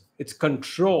 Oops, it's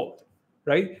controlled,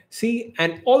 right? See,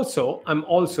 and also, I'm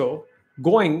also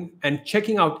going and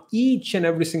checking out each and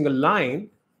every single line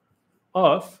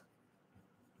of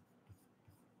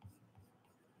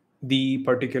the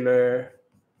particular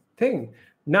thing.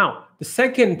 Now, the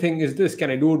second thing is this: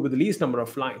 can I do it with the least number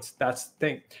of lines? That's the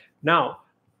thing. Now,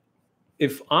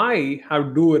 if I have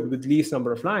to do it with least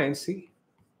number of lines, see,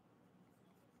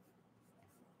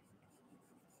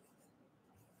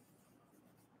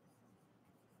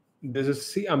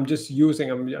 I'm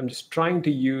just trying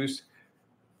to use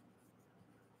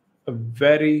a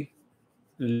very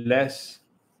less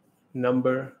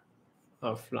number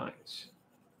of lines.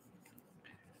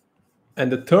 And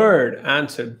the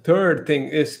third thing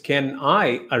is, can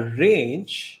I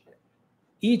arrange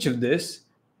each of this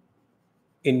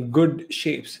in good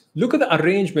shapes? Look at the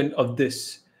arrangement of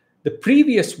this. The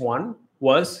previous one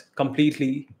was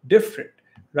completely different,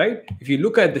 right? If you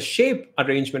look at the shape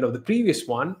arrangement of the previous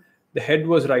one, the head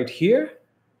was right here,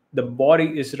 the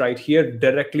body is right here,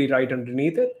 directly right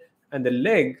underneath it, and the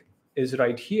leg is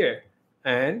right here.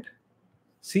 And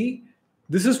see,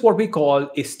 this is what we call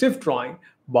a stiff drawing.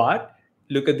 But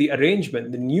look at the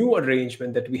arrangement, the new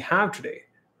arrangement that we have today,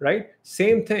 right?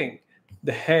 Same thing.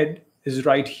 The head is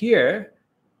right here.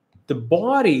 The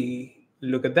body,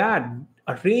 look at that,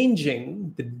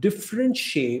 arranging the different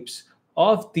shapes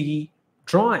of the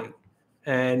drawing.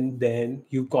 And then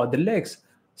you've got the legs.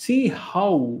 See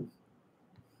how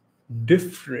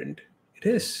different it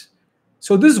is.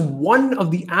 So this is one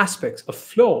of the aspects of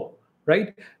flow,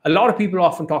 right? A lot of people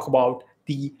often talk about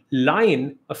the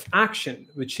line of action,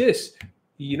 which is,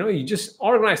 you just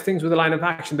organize things with a line of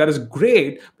action. That is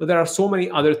great, but there are so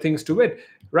many other things to it,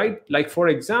 right? Like, for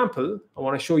example, I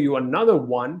want to show you another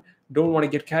one. Don't want to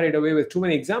get carried away with too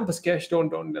many examples, Kesh.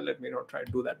 Don't let me not try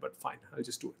to do that, but fine, I'll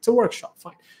just do it. It's a workshop,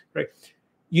 fine, right?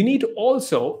 You need to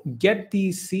also get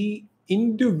these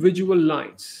individual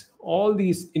lines, all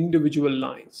these individual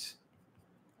lines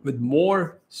with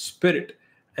more spirit,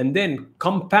 and then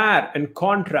compare and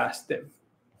contrast them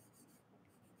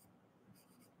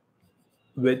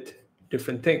with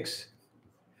different things.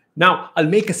 Now, I'll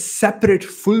make a separate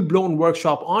full-blown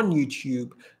workshop on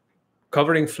YouTube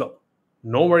covering flow.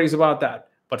 No worries about that.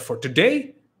 But for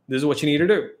today, this is what you need to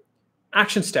do.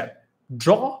 Action step: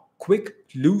 draw quick,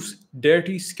 loose,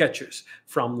 dirty sketches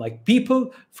from like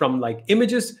people, from like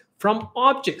images, from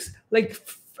objects. Like,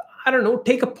 I don't know,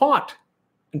 take a pot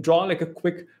and draw like a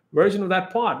quick version of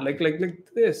that pot, like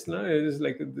this. No, it's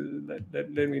like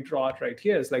let me draw it right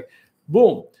here. It's like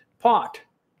boom, pot,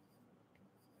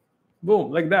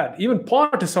 boom, like that. Even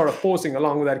pot is sort of posing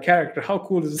along with that character. How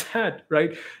cool is that,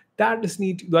 right? That is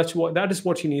neat. That is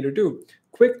what you need to do.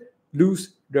 Quick,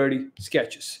 loose, dirty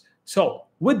sketches. So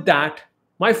with that,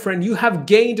 my friend, you have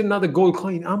gained another gold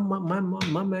coin.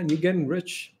 My man, you're getting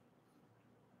rich.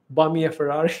 Buy me a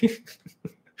Ferrari.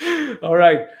 All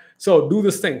right. So do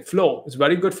this thing. Flow. It's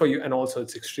very good for you, and also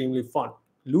it's extremely fun.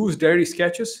 Loose, dirty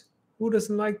sketches. Who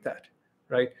doesn't like that,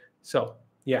 right? So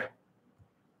yeah.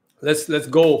 Let's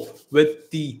go with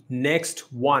the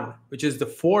next one, which is the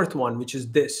fourth one, which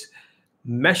is this: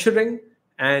 measuring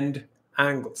and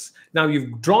angles. Now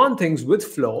you've drawn things with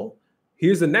flow.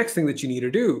 Here's the next thing that you need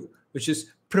to do, which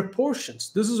is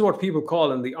proportions. This is what people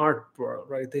call in the art world,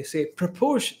 right? They say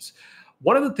proportions.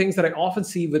 One of the things that I often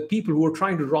see with people who are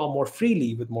trying to draw more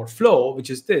freely with more flow, which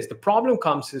is this: the problem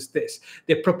comes is this: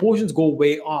 their proportions go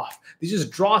way off. They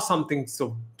just draw something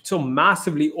so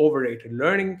massively overrated.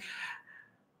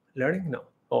 Learning, no.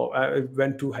 Oh, I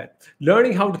went too ahead.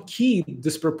 Learning how to keep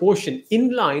this proportion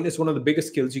in line is one of the biggest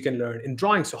skills you can learn in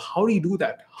drawing. So how do you do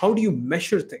that? How do you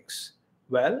measure things?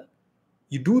 Well,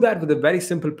 you do that with a very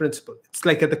simple principle. It's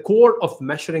like at the core of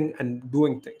measuring and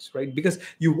doing things, right? Because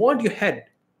you want your head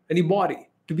and your body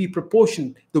to be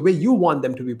proportioned the way you want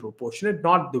them to be proportionate,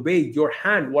 not the way your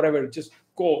hand, whatever, just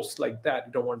goes like that.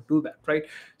 You don't want to do that, right?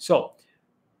 So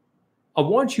I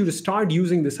want you to start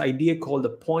using this idea called the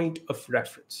point of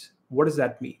reference. What does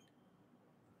that mean?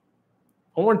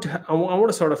 I want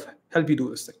to sort of help you do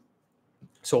this thing.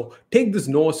 So take this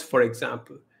nose, for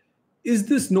example. Is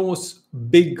this nose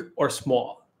big or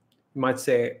small? You might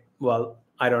say, well,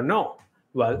 I don't know.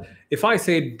 Well, if I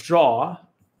say draw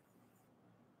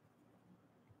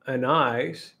an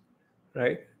eyes,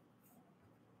 right,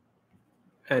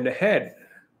 and a head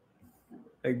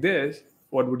like this,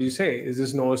 what would you say? Is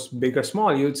this nose big or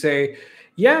small? You'd say,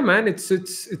 yeah, man, it's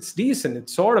decent.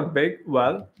 It's sort of big.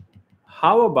 Well,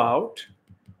 how about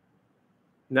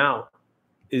now?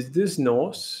 Is this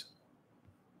nose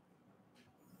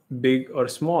big or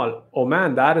small? Oh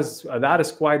man, that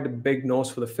is quite a big nose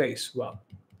for the face. Well,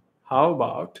 how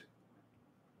about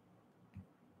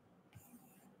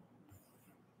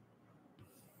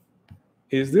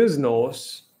is this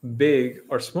nose big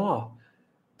or small?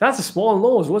 That's a small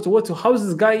nose. How is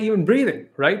this guy even breathing,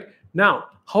 right? Now,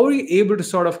 how are you able to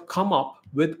sort of come up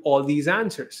with all these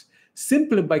answers?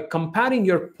 Simply by comparing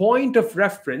your point of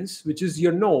reference, which is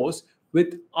your nose,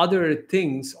 with other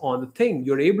things on the thing.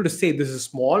 You're able to say this is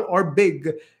small or big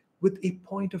with a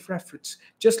point of reference.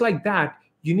 Just like that,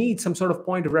 you need some sort of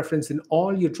point of reference in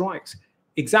all your drawings.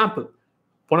 Example,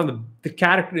 one of the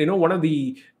character, one of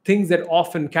the things that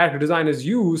often character designers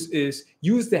use is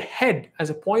use the head as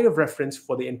a point of reference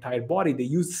for the entire body. They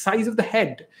use the size of the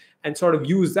head and sort of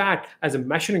use that as a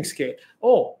measuring scale.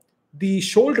 Oh, the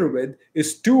shoulder width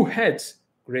is 2 heads.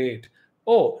 Great.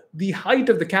 Oh, the height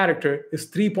of the character is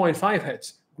 3.5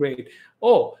 heads. Great.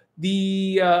 Oh,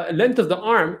 the length of the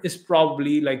arm is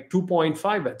probably like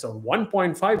 2.5 heads or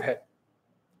 1.5 head.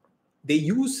 They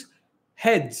use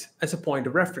heads as a point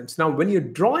of reference. Now, when you're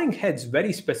drawing heads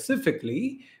very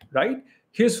specifically, right,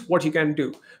 here's what you can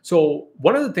do. So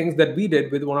one of the things that we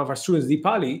did with one of our students,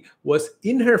 Deepali, was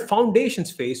in her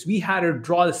foundations phase, we had her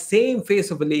draw the same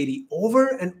face of a lady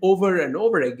over and over and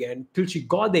over again till she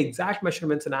got the exact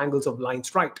measurements and angles of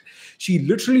lines right. She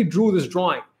literally drew this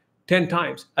drawing 10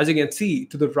 times. As you can see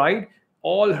to the right,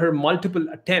 all her multiple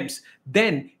attempts.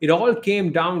 Then it all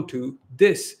came down to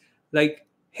this, like,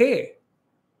 hey,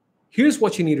 here's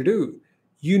what you need to do.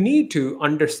 You need to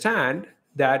understand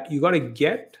that you got to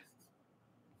get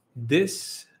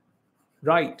this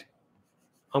right.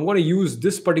 I'm going to use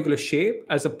this particular shape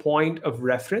as a point of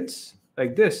reference,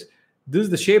 like this. This is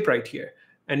the shape right here.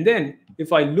 And then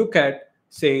if I look at,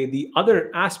 say, the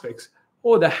other aspects,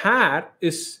 oh, the hat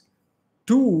is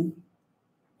 2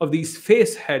 of these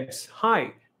face heads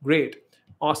high. Great.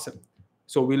 Awesome.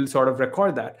 So we'll sort of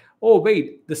record that. Oh,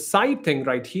 wait, the side thing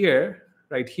right here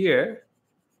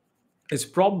is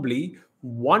probably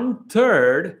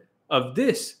 1/3 of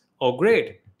this. Oh,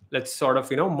 great. Let's sort of,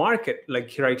 mark it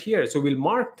like right here. So we'll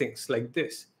mark things like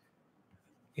this,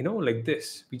 like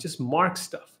this. We just mark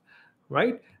stuff,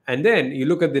 right? And then you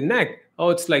look at the neck. Oh,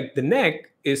 it's like the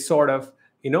neck is sort of,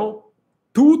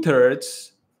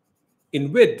 2/3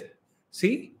 in width.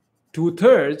 See,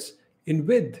 2/3 in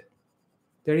width.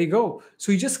 There you go.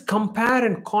 So you just compare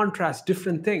and contrast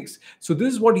different things. So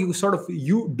this is what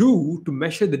you do to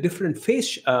measure the different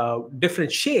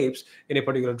different shapes in a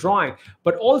particular drawing.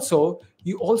 But also,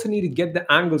 you also need to get the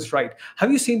angles right.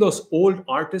 Have you seen those old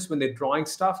artists when they're drawing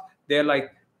stuff? They're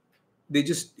like, they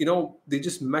just, they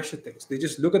just measure things. They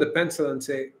just look at the pencil and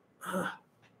say,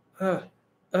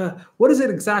 uh, what is it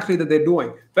exactly that they're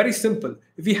doing? Very simple.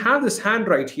 If you have this hand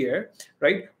right here,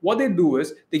 right, what they do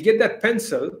is they get that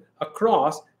pencil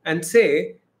across and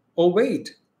say, oh,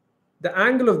 wait, the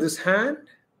angle of this hand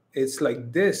is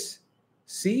like this.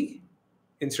 See?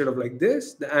 Instead of like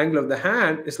this, the angle of the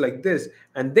hand is like this.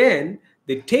 And then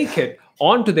they take it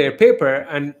onto their paper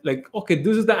and like, okay,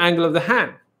 this is the angle of the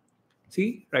hand.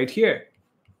 See, right here.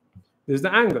 This is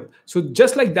the angle. So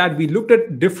just like that, we looked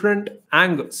at different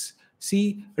angles.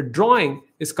 See, a drawing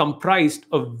is comprised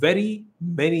of very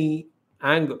many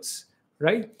angles,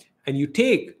 right? And you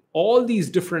take all these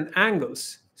different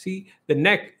angles. See, the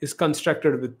neck is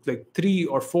constructed with like 3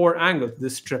 or 4 angles.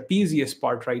 This trapezius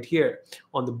part right here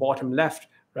on the bottom left,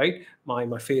 right? My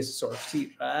face is sort of,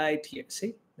 see, right here.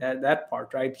 See, that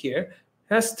part right here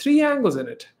has 3 angles in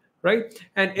it, right?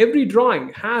 And every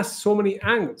drawing has so many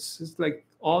angles. It's like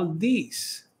all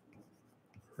these,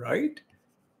 right?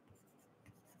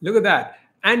 Look at that.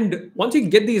 And once you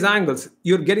get these angles,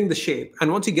 you're getting the shape.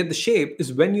 And once you get the shape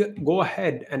is when you go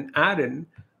ahead and add in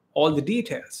all the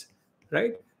details,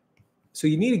 right? So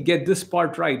you need to get this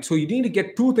part right. So you need to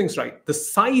get 2 things right: the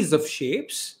size of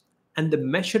shapes and the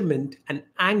measurement and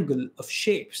angle of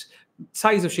shapes.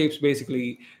 Size of shapes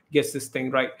basically gets this thing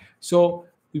right. So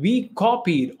we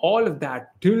copied all of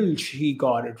that till she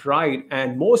got it right.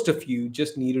 And most of you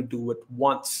just need to do it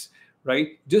once,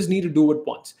 right? Just need to do it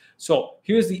once. So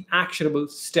here's the actionable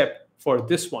step for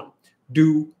this one.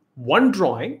 Do one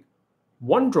drawing,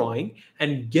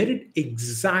 and get it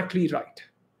exactly right.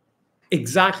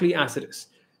 Exactly as it is.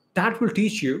 That will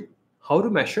teach you how to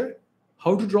measure,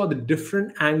 how to draw the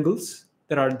different angles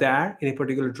that are there in a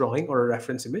particular drawing or a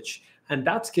reference image. And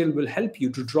that skill will help you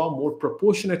to draw more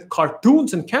proportionate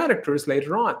cartoons and characters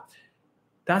later on.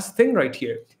 That's the thing right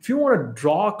here. If you want to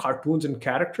draw cartoons and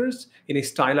characters in a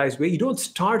stylized way, you don't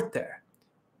start there.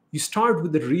 You start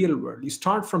with the real world. You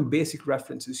start from basic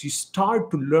references. You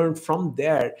start to learn from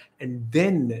there and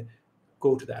then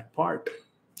go to that part.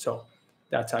 So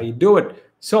that's how you do it.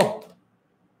 So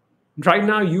right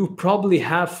now you probably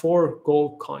have 4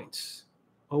 gold coins.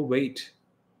 Oh, wait,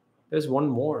 there's one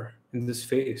more in this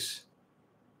phase.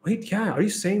 Wait, yeah, are you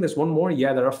saying there's one more?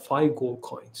 Yeah, there are 5 gold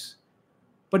coins.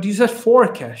 But you said 4,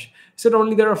 Cash. You said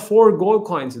only there are 4 gold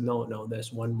coins. No,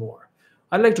 there's one more.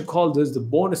 I'd like to call this the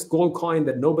bonus gold coin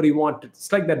that nobody wanted.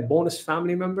 It's like that bonus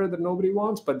family member that nobody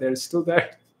wants, but they're still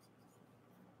there.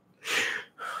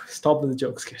 Stop with the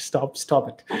jokes, Cash. Stop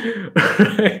it.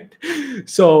 Right?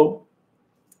 So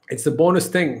it's the bonus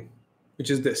thing, which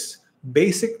is this: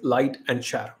 basic light and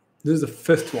shadow. This is the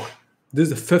 5th one. This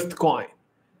is the 5th coin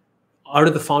out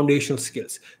of the foundational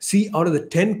skills. See, out of the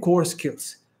 10 core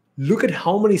skills, look at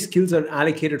how many skills are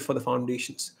allocated for the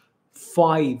foundations.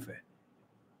 5.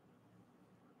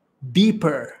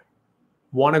 Deeper.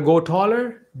 Want to go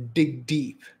taller? Dig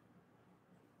deep.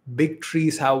 Big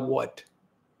trees have what?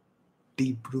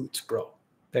 Deep roots, bro.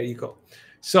 There you go.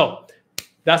 So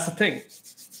that's the thing.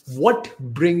 What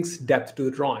brings depth to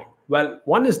the drawing? Well,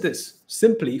 one is this: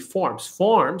 simply forms.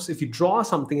 Forms, if you draw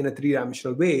something in a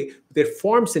 3-dimensional way, with their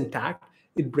forms intact,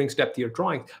 it brings depth to your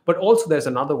drawing. But also there's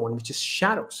another one, which is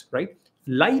shadows, right?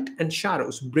 Light and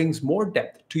shadows brings more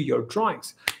depth to your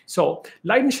drawings. So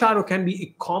light and shadow can be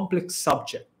a complex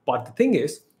subject. But the thing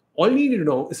is, all you need to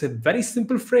know is a very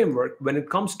simple framework when it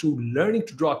comes to learning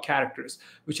to draw characters,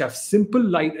 which have simple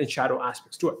light and shadow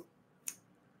aspects to it.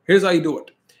 Here's how you do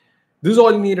it. This is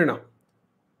all you need to know.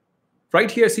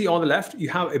 Right here, see on the left, you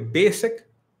have a basic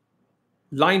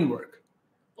line work.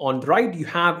 On the right, you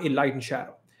have a light and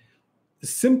shadow. The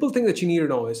simple thing that you need to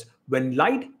know is when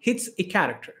light hits a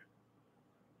character,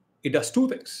 it does 2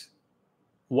 things.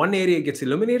 One area gets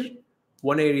illuminated,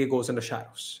 one area goes into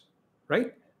shadows,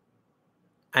 right?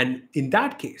 And in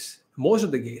that case, most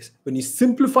of the case, when you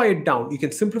simplify it down, you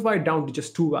can simplify it down to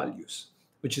just 2 values,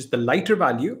 which is the lighter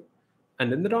value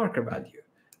and then the darker value.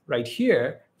 Right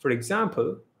here, for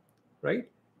example, right?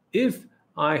 If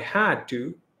I had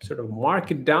to sort of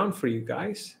mark it down for you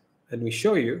guys, let me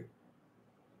show you.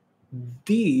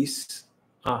 These,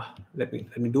 let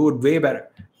me do it way better.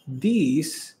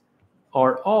 These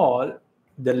are all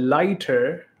the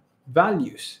lighter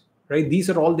values, right? These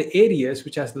are all the areas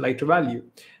which has the lighter value.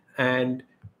 And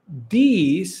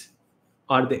these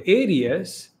are the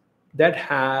areas that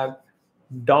have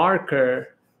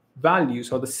darker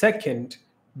values, or the second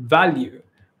value.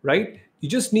 right? You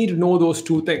just need to know those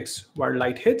two things where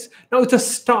light hits. Now it's a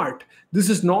start. This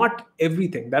is not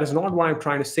everything. That is not what I'm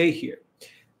trying to say here.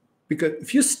 Because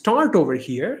if you start over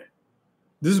here,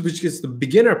 this is which is the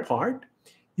beginner part,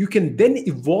 you can then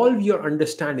evolve your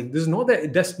understanding. This is not the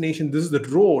destination, this is the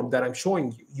road that I'm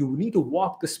showing you. You need to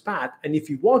walk this path, and if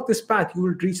you walk this path, you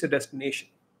will reach the destination.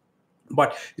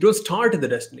 But you don't start at the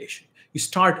destination. You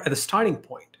start at the starting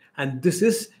point, and this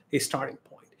is a starting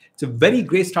point. It's a very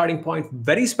great starting point,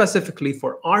 very specifically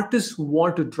for artists who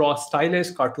want to draw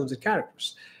stylized cartoons and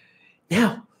characters.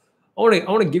 Now, I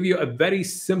want to give you a very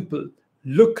simple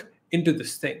look into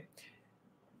this thing.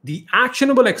 The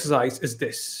actionable exercise is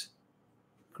this.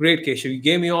 Great, Keshav. You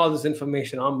gave me all this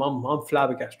information. I'm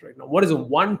flabbergasted right now. What is the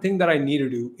one thing that I need to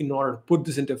do in order to put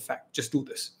this into effect? Just do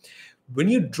this. When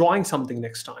you're drawing something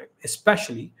next time,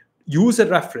 especially use a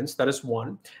reference, that is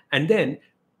one, and then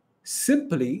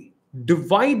simply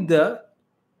divide the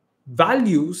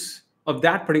values of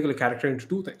that particular character into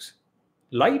two things.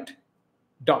 Light,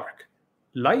 dark.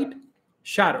 Light,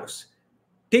 shadows.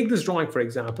 Take this drawing, for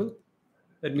example.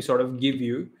 Let me sort of give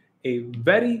you a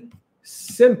very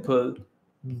simple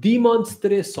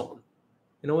demonstration.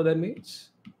 You know what that means?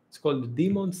 It's called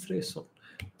demonstration.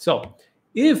 So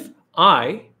if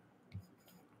I'm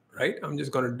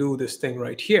just going to do this thing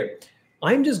right here.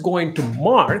 I'm just going to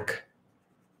mark,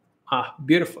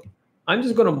 beautiful. I'm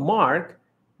just going to mark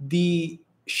the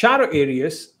shadow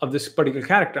areas of this particular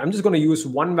character. I'm just going to use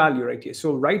one value right here.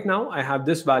 So right now I have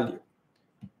this value.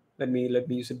 Let me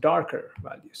use a darker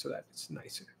value so that it's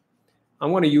nicer.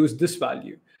 I'm going to use this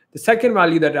value. The second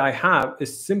value that I have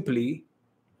is simply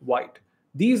white.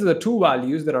 These are the two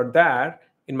values that are there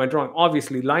in my drawing.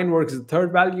 Obviously, line work is the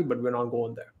third value, but we're not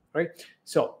going there, right?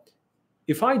 So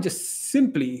if I just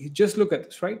look at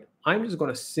this, right? I'm just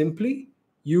going to simply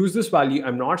use this value.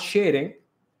 I'm not shading.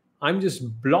 I'm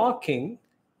just blocking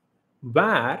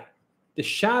where the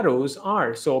shadows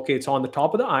are. So, okay, it's on the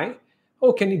top of the eye.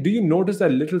 Oh, do you notice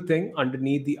that little thing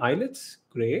underneath the eyelids?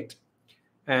 Great.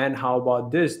 And how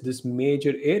about this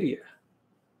major area?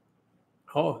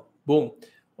 Oh, boom.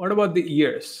 What about the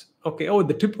ears? Okay, oh,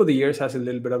 the tip of the ears has a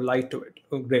little bit of light to it.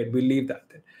 Oh, great, we'll leave that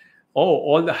then. Oh,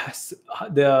 all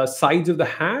the sides of the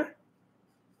hair?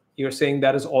 You're saying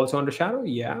that is also under shadow?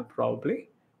 Yeah, probably.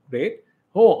 Great.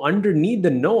 Oh, underneath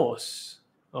the nose.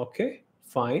 Okay,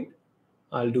 fine.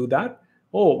 I'll do that.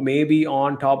 Oh, maybe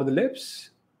on top of the lips.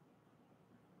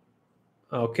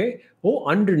 Okay. Oh,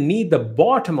 underneath the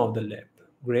bottom of the lip.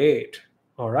 Great.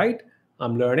 All right.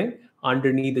 I'm learning.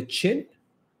 Underneath the chin.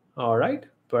 All right.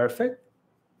 Perfect.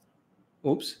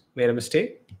 Oops, made a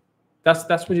mistake. That's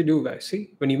what you do, guys.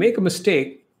 See, when you make a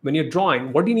mistake, when you're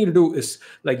drawing, what you need to do is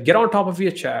like get on top of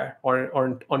your chair or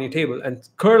on your table and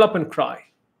curl up and cry.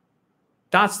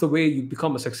 That's the way you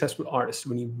become a successful artist.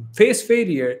 When you face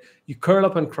failure, you curl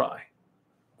up and cry.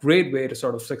 Great way to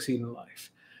sort of succeed in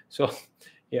life. So,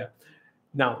 yeah.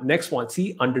 Now, next one.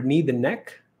 See, underneath the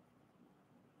neck.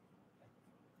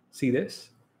 See this?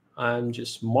 I'm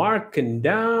just marking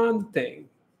down the thing.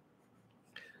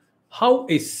 How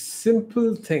a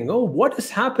simple thing. Oh, what is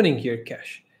happening here,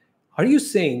 Kesh? Are you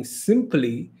saying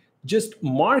simply just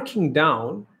marking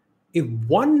down a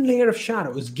one layer of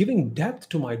shadow is giving depth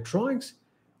to my drawings?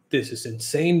 This is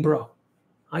insane, bro.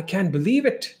 I can't believe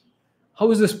it. How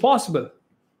is this possible?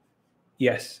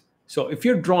 Yes. So if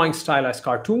you're drawing stylized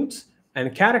cartoons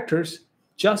and characters,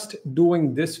 just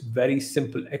doing this very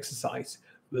simple exercise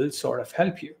will sort of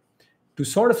help you to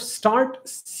sort of start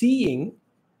seeing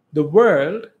the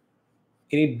world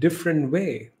in a different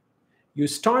way. You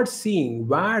start seeing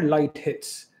where light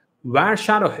hits, where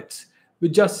shadow hits,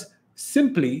 with just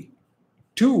simply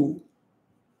two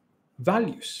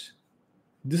values.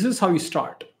 This is how you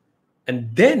start.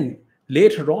 And then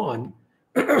later on,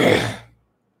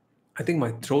 I think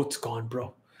my throat's gone,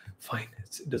 bro. Fine,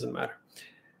 it doesn't matter.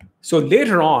 So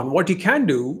later on, what you can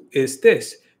do is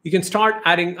this. You can start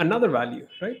adding another value,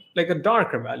 right? Like a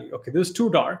darker value. Okay, this is too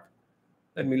dark.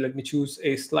 Let me choose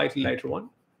a slightly lighter one.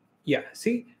 Yeah,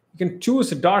 see? You can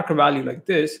choose a darker value like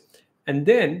this and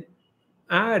then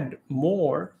add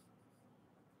more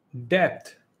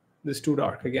depth. This is too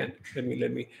dark again.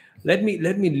 Let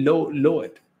me low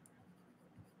it.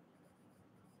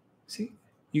 See?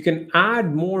 You can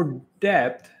add more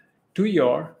depth to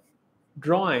your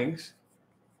drawings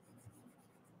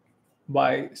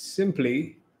by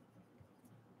simply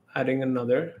adding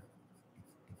another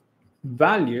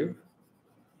value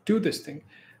to this thing.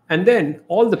 And then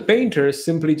all the painters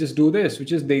simply just do this,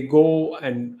 which is they go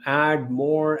and add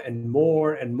more and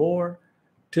more and more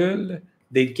till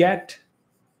they get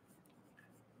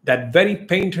that very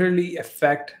painterly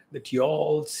effect that you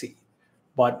all see.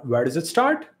 But where does it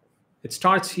start? It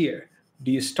starts here.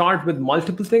 Do you start with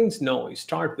multiple things? No, you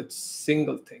start with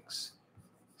single things.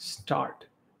 Start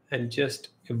and just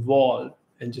evolve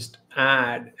and just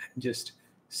add and just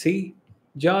see,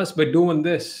 just by doing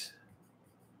this,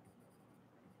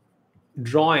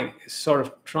 drawing is sort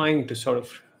of trying to sort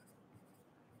of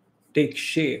take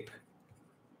shape,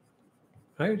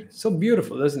 right? So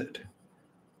beautiful, isn't it?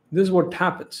 This is what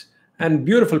happens. And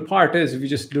beautiful part is, if you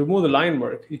just remove the line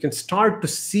work, you can start to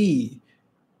see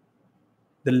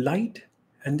the light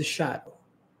and the shadow.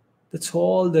 That's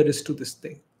all there is to this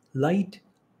thing. Light,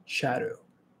 shadow.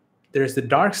 There's the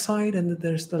dark side and then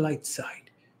there's the light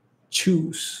side.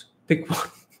 Choose. Pick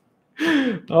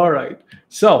one. All right.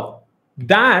 So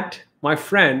that, my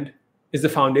friend, is the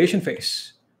foundation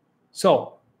phase.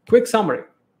 So, quick summary.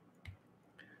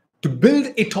 To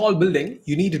build a tall building,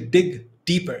 you need to dig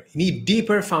deeper. You need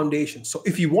deeper foundations. So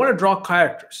if you want to draw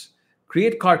characters,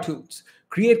 create cartoons,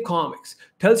 create comics,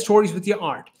 tell stories with your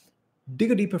art,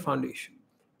 dig a deeper foundation.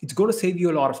 It's going to save you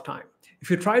a lot of time.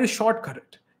 If you try to shortcut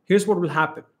it, here's what will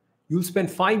happen. You'll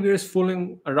spend 5 years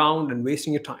fooling around and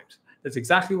wasting your time. That's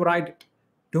exactly what I did.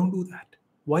 Don't do that.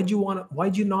 Why'd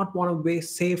you not want to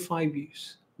save 5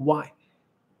 years? Why?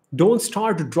 Don't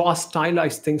start to draw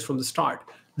stylized things from the start.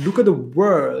 Look at the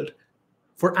world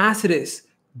for as it is.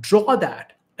 Draw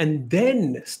that and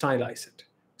then stylize it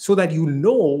so that you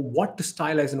know what to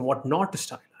stylize and what not to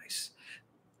stylize.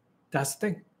 That's the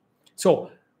thing.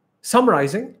 So,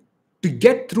 summarizing, to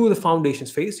get through the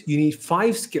foundations phase, you need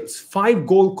 5 skills, 5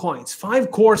 gold coins,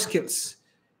 5 core skills.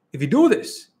 If you do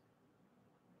this,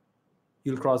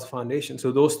 you'll cross the foundation.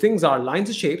 So those things are lines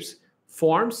and shapes,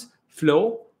 forms,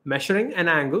 flow, measuring and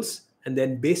angles, and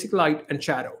then basic light and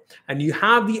shadow. And you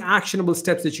have the actionable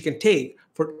steps that you can take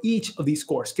for each of these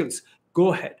core skills.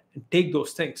 Go ahead and take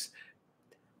those things.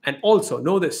 And also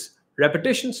know this,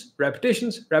 repetitions,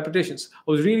 repetitions, repetitions.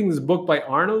 I was reading this book by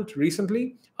Arnold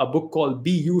recently, a book called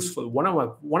Be Useful, one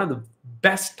of the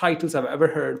best titles I've ever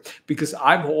heard, because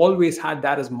I've always had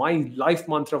that as my life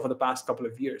mantra for the past couple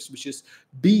of years, which is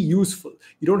be useful.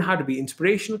 You don't have to be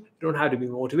inspirational, you don't have to be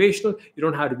motivational, you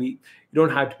don't have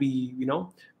to be,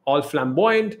 all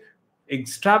flamboyant,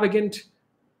 extravagant,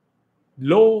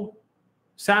 low,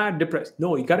 sad, depressed.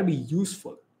 No, you got to be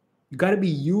useful. You got to be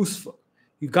useful.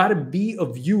 You got to be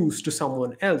of use to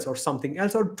someone else or something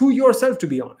else or to yourself, to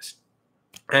be honest.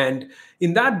 And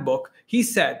in that book, he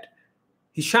said,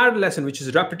 he shared a lesson, which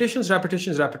is repetitions,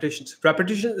 repetitions, repetitions.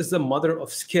 Repetition is the mother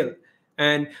of skill.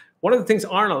 And one of the things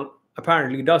Arnold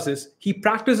apparently does is he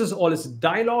practices all his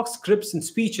dialogue, scripts, and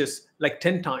speeches like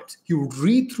 10 times. He would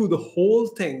read through the whole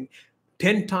thing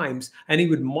 10 times, and he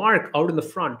would mark out in the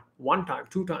front 1 time,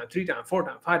 2 times, 3 times, 4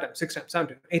 times, 5 times, 6 times, 7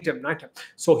 times, 8 times, 9 times.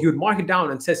 So he would mark it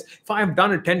down and says, if I have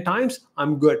done it 10 times,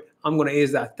 I'm good. I'm going to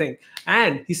ace that thing.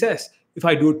 And he says, if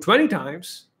I do it 20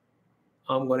 times,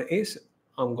 I'm going to ace it.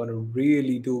 I'm going to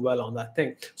really do well on that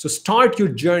thing. So start your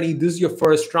journey. This is your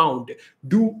first round.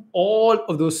 Do all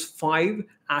of those 5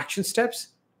 action steps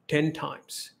 10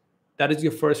 times. That is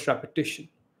your first repetition.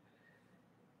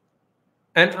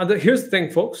 And here's the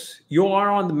thing, folks. You are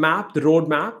on the map, the road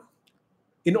map.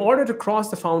 In order to cross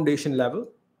the foundation level,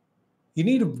 you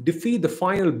need to defeat the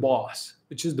final boss,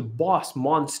 which is the boss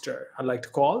monster, I like to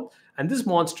call. And this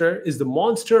monster is the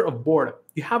monster of boredom.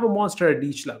 You have a monster at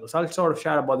each level. So I'll sort of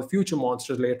share about the future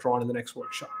monsters later on in the next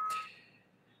workshop.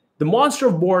 The monster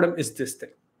of boredom is this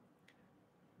thing.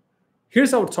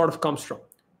 Here's how it sort of comes from.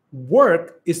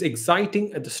 Work is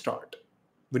exciting at the start.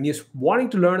 When you're wanting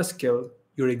to learn a skill,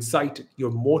 you're excited,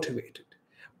 you're motivated.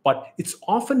 But it's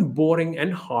often boring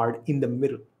and hard in the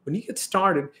middle. When you get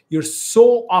started, you're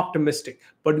so optimistic.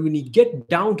 But when you get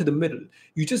down to the middle,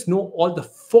 you just know all the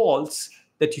faults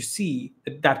that you see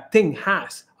that thing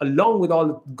has, along with all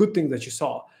the good things that you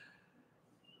saw.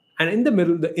 And in the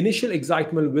middle, the initial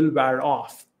excitement will wear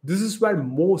off. This is where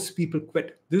most people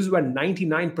quit. This is where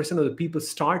 99% of the people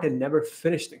start and never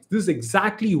finish things. This is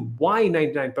exactly why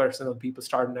 99% of the people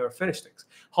start and never finish things.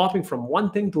 Hopping from one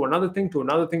thing to another thing to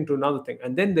another thing to another thing.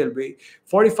 And then they'll be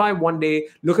 45 one day,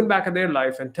 looking back at their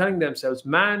life and telling themselves,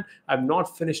 man, I've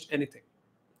not finished anything.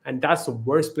 And that's the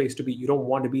worst place to be. You don't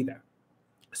want to be there.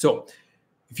 So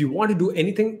if you want to do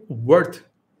anything of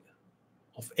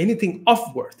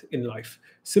worth in life,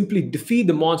 simply defeat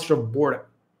the monster of boredom.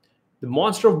 The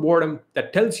monster of boredom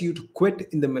that tells you to quit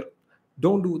in the middle.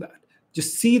 Don't do that.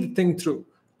 Just see the thing through.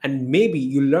 And maybe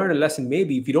you learn a lesson.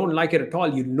 Maybe if you don't like it at all,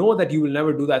 you know that you will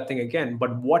never do that thing again.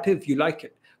 But what if you like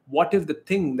it? What if the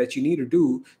thing that you need to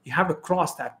do, you have to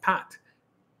cross that path?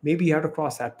 Maybe you have to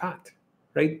cross that path,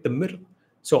 right? The middle.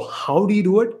 So how do you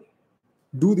do it?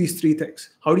 Do these 3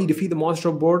 things. How do you defeat the monster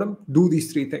of boredom? Do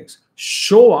these 3 things.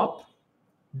 Show up,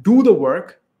 do the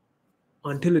work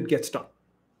until it gets done.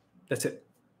 That's it.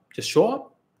 Just show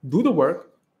up, do the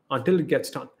work until it gets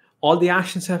done. All the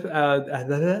action steps,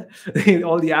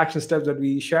 all the action steps that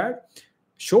we shared,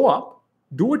 show up,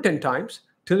 do it 10 times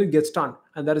till it gets done.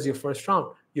 And that is your first round.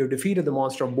 You've defeated the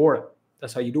monster of boredom.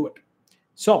 That's how you do it.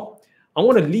 So I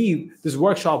want to leave this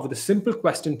workshop with a simple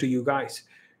question to you guys.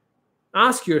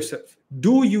 Ask yourself,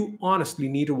 do you honestly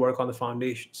need to work on the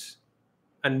foundations?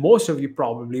 And most of you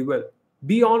probably will.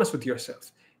 Be honest with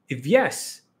yourself. If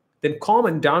yes, then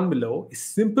comment down below a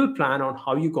simple plan on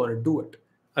how you're going to do it.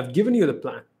 I've given you the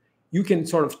plan. You can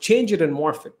sort of change it and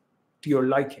morph it to your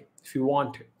liking if you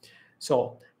want to.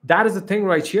 So that is the thing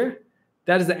right here.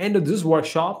 That is the end of this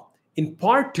workshop. In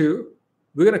part 2,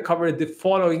 we're going to cover the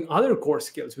following other core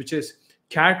skills, which is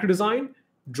character design,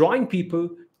 drawing people,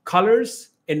 colors,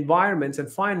 environments,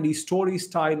 and finally story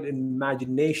style and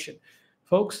imagination.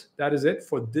 Folks, that is it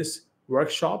for this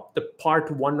workshop, the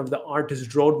part 1 of the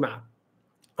artist roadmap.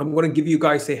 I'm going to give you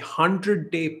guys a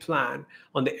 100-day plan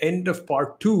on the end of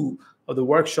part 2 of the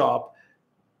workshop.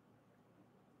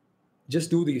 Just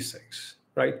do these things,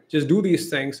 right? Just do these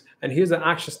things. And here's the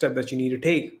action step that you need to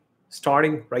take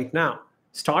starting right now.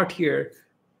 Start here.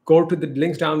 Go to the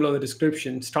links down below in the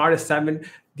description. Start a 7.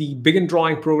 The Begin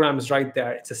Drawing program is right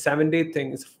there. It's a 7-day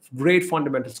thing. It's a great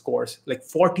fundamentals course. Like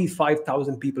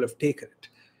 45,000 people have taken it.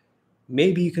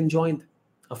 Maybe you can join them.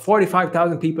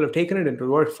 45,000 people have taken it. It will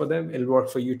work for them. It'll work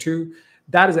for you too.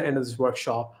 That is the end of this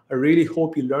workshop. I really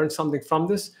hope you learned something from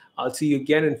this. I'll see you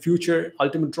again in future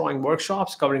Ultimate Drawing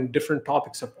workshops covering different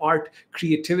topics of art,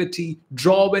 creativity,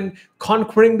 drawing,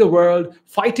 conquering the world,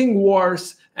 fighting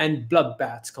wars, and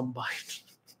bloodbaths combined.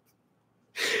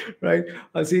 Right?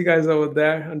 I'll see you guys over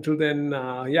there. Until then,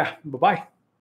 yeah, bye-bye.